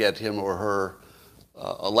or to get him or her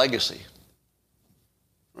a legacy.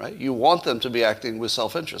 Right? You want them to be acting with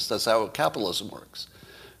self-interest. That's how capitalism works.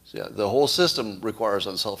 So, yeah, the whole system requires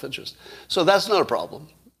on self-interest. So that's not a problem,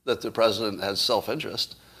 that the president has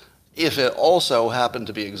self-interest, if it also happened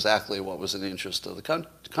to be exactly what was in the interest of the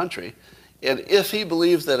country, and if he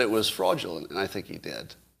believed that it was fraudulent, and I think he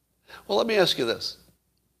did. Well, let me ask you this.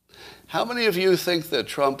 How many of you think that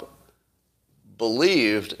Trump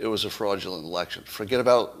believed it was a fraudulent election? Forget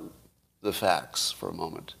about the facts for a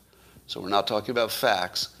moment. So we're not talking about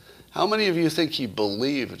facts. How many of you think he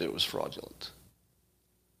believed it was fraudulent?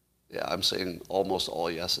 Yeah, I'm saying almost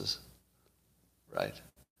all yeses, right?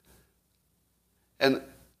 And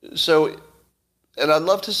so, and I'd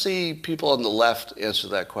love to see people on the left answer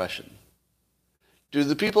that question. Do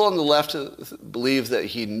the people on the left believe that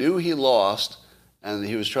he knew he lost and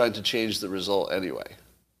he was trying to change the result anyway?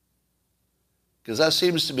 Because that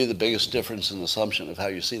seems to be the biggest difference in assumption of how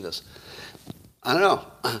you see this. I don't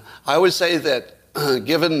know. I would say that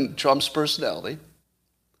given Trump's personality,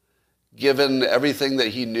 given everything that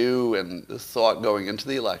he knew and thought going into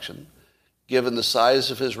the election, given the size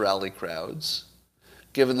of his rally crowds,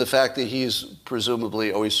 given the fact that he's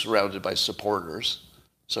presumably always surrounded by supporters,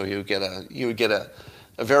 so he would get a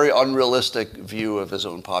very unrealistic view of his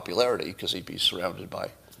own popularity because he'd be surrounded by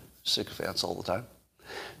sycophants all the time.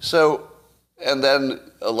 So, and then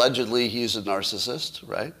allegedly he's a narcissist,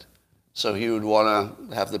 right? So he would want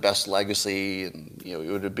to have the best legacy, and it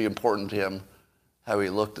would be important to him how he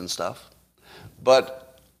looked and stuff.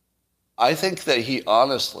 But I think that he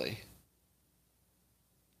honestly,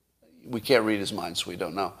 we can't read his mind, so we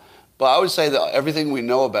don't know. But I would say that everything we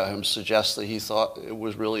know about him suggests that he thought it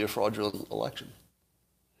was really a fraudulent election.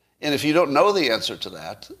 And if you don't know the answer to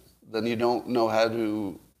that, then you don't know how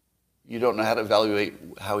to evaluate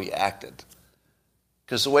how he acted.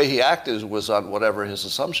 Because the way he acted was on whatever his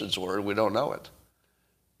assumptions were, and we don't know it.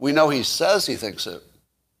 We know he says he thinks it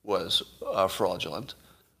was fraudulent,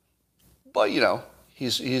 but he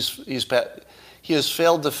has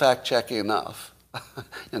failed to fact check enough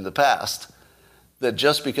in the past that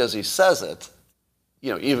just because he says it,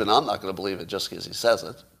 even I'm not going to believe it just because he says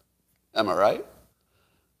it. Am I right?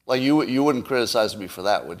 Like you wouldn't criticize me for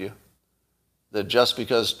that, would you? That just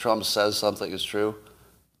because Trump says something is true,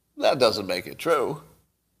 that doesn't make it true.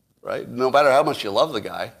 Right? No matter how much you love the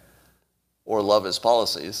guy or love his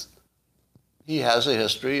policies, he has a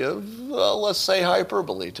history of, let's say,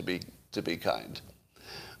 hyperbole, to be kind.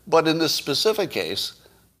 But in this specific case,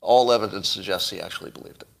 all evidence suggests he actually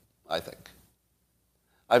believed it, I think.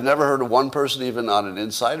 I've never heard of one person, even on an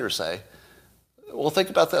insider, say, well,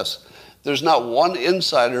 think about this. There's not one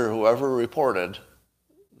insider who ever reported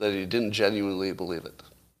that he didn't genuinely believe it.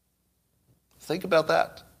 Think about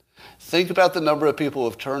that. Think about the number of people who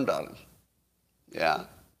have turned on him. Yeah?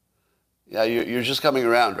 Yeah, you're just coming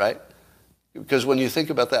around, right? Because when you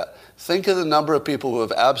think about that, think of the number of people who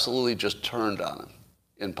have absolutely just turned on him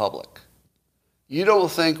in public. You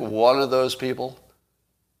don't think one of those people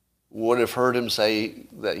would have heard him say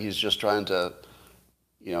that he's just trying to,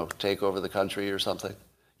 take over the country or something?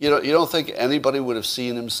 You don't think anybody would have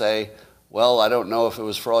seen him say, well, I don't know if it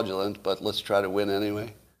was fraudulent, but let's try to win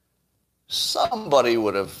anyway? Somebody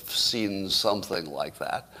would have seen something like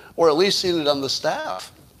that, or at least seen it on the staff.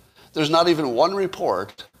 There's not even one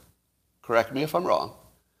report, correct me if I'm wrong,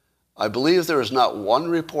 I believe there is not one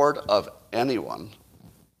report of anyone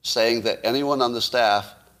saying that anyone on the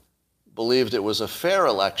staff believed it was a fair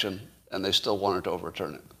election and they still wanted to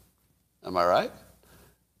overturn it. Am I right?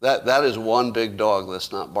 That is one big dog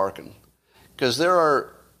that's not barking. Because there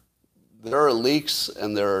are leaks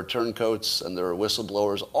and there are turncoats and there are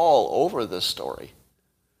whistleblowers all over this story.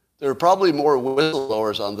 There are probably more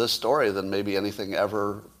whistleblowers on this story than maybe anything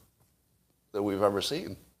ever that we've ever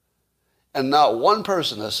seen. And not one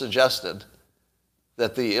person has suggested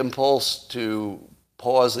that the impulse to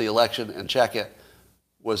pause the election and check it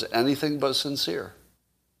was anything but sincere.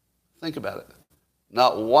 Think about it.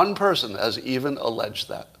 Not one person has even alleged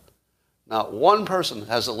that. Not one person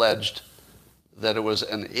has alleged that it was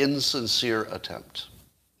an insincere attempt.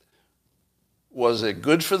 Was it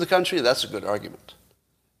good for the country? That's a good argument.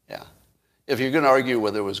 Yeah. If you're going to argue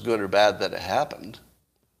whether it was good or bad that it happened,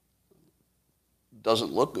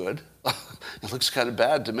 doesn't look good. It looks kind of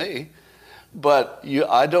bad to me. But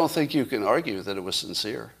I don't think you can argue that it was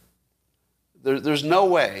sincere. There's no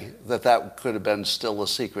way that could have been still a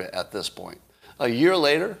secret at this point. A year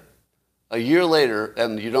later,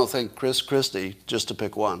 and you don't think Chris Christie, just to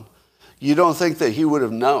pick one, you don't think that he would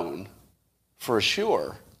have known for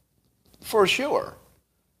sure,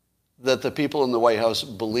 that the people in the White House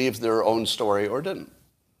believed their own story or didn't.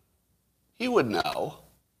 He would know.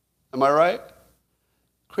 Am I right?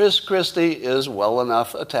 Chris Christie is well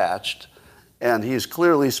enough attached, and he's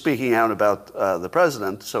clearly speaking out about the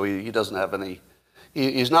president, so he doesn't have any,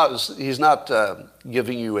 he's not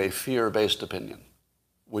giving you a fear-based opinion.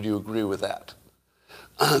 Would you agree with that?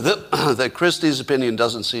 That Christie's opinion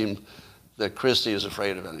doesn't seem that Christie is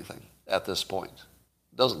afraid of anything at this point.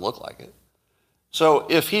 It doesn't look like it. So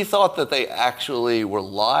if he thought that they actually were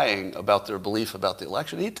lying about their belief about the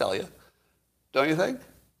election, he'd tell you. Don't you think?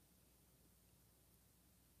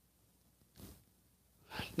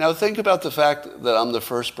 Now think about the fact that I'm the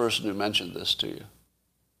first person who mentioned this to you.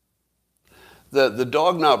 The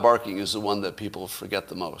dog not barking is the one that people forget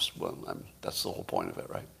the most. Well, that's the whole point of it,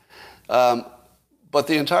 right? But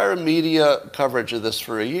the entire media coverage of this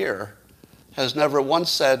for a year has never once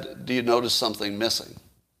said, do you notice something missing?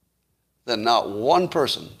 Then not one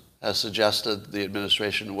person has suggested the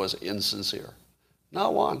administration was insincere.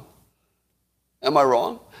 Not one. Am I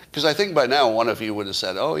wrong? Because I think by now one of you would have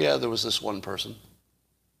said, oh yeah, there was this one person.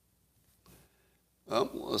 Oh,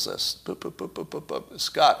 what was this? Boop, boop, boop, boop, boop, boop.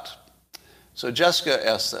 Scott. So Jessica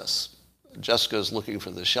asked this. Jessica is looking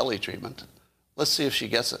for the Shelley treatment. Let's see if she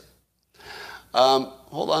gets it.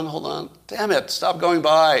 Hold on. Damn it, stop going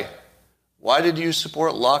by. Why did you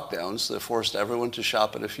support lockdowns that forced everyone to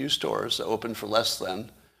shop at a few stores that opened for less than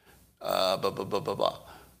blah, blah, blah, blah, blah.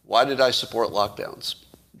 Why did I support lockdowns?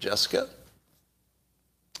 Jessica?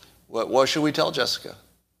 What should we tell Jessica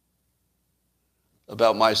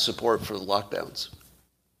about my support for the lockdowns?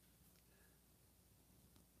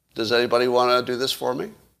 Does anybody want to do this for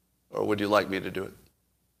me? Or would you like me to do it?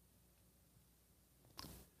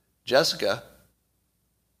 Jessica,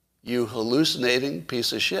 you hallucinating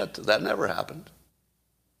piece of shit. That never happened.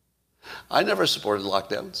 I never supported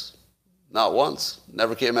lockdowns. Not once.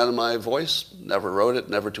 Never came out of my voice. Never wrote it.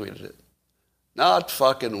 Never tweeted it. Not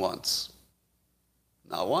fucking once.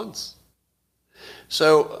 Not once.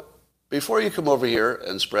 So before you come over here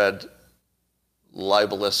and spread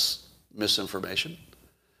libelous misinformation,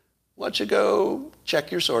 why don't you go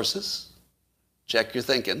check your sources, check your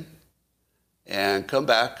thinking, and come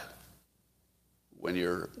back when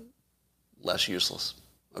you're less useless.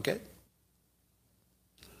 Okay?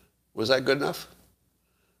 Was that good enough?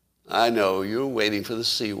 I know, you were waiting for the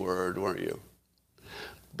C word, weren't you?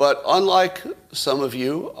 But unlike some of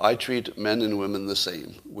you, I treat men and women the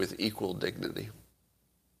same, with equal dignity.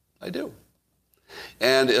 I do.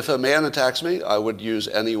 And if a man attacks me, I would use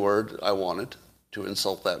any word I wanted to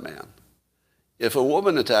insult that man. If a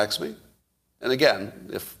woman attacks me, and again,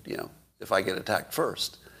 if I get attacked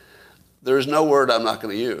first, there's no word I'm not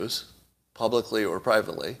going to use, publicly or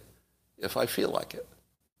privately, if I feel like it.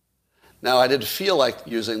 Now, I didn't feel like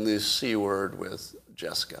using the C word with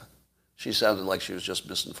Jessica. She sounded like she was just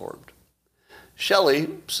misinformed. Shelley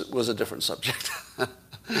was a different subject.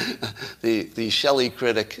 The Shelley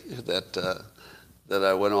critic that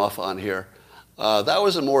I went off on here, that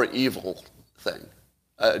was a more evil thing.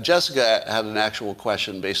 Jessica had an actual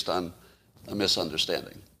question based on a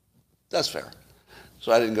misunderstanding. That's fair.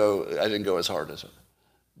 So I didn't go as hard as her.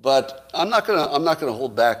 But I'm not gonna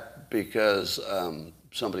hold back because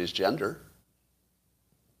somebody's gender.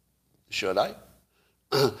 Should I?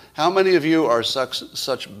 How many of you are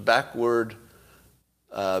such backward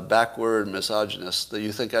misogynists that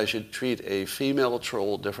you think I should treat a female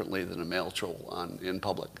troll differently than a male troll in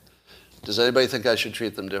public? Does anybody think I should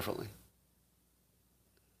treat them differently?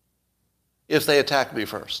 If they attack me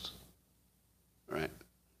first, right?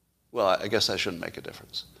 Well, I guess that shouldn't make a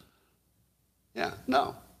difference. Yeah,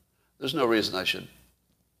 no. There's no reason I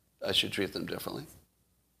should treat them differently.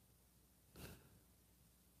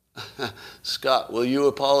 Scott, will you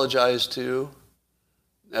apologize to?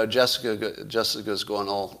 Now Jessica's going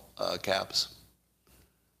all caps.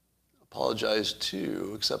 Apologize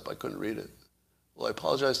to, except I couldn't read it. Well, I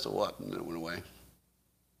apologize to what? And it went away.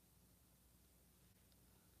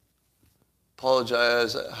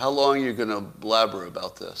 Apologize. How long are you going to blabber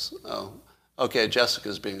about this? Oh, okay,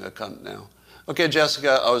 Jessica's being a cunt now. Okay,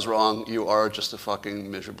 Jessica, I was wrong. You are just a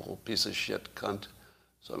fucking miserable piece of shit cunt.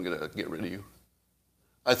 So I'm going to get rid of you.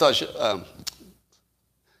 I thought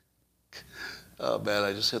Oh man,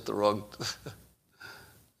 I just hit the wrong.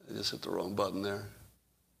 I just hit the wrong button there.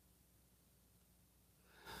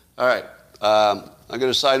 All right, I'm going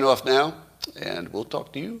to sign off now, and we'll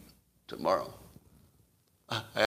talk to you tomorrow.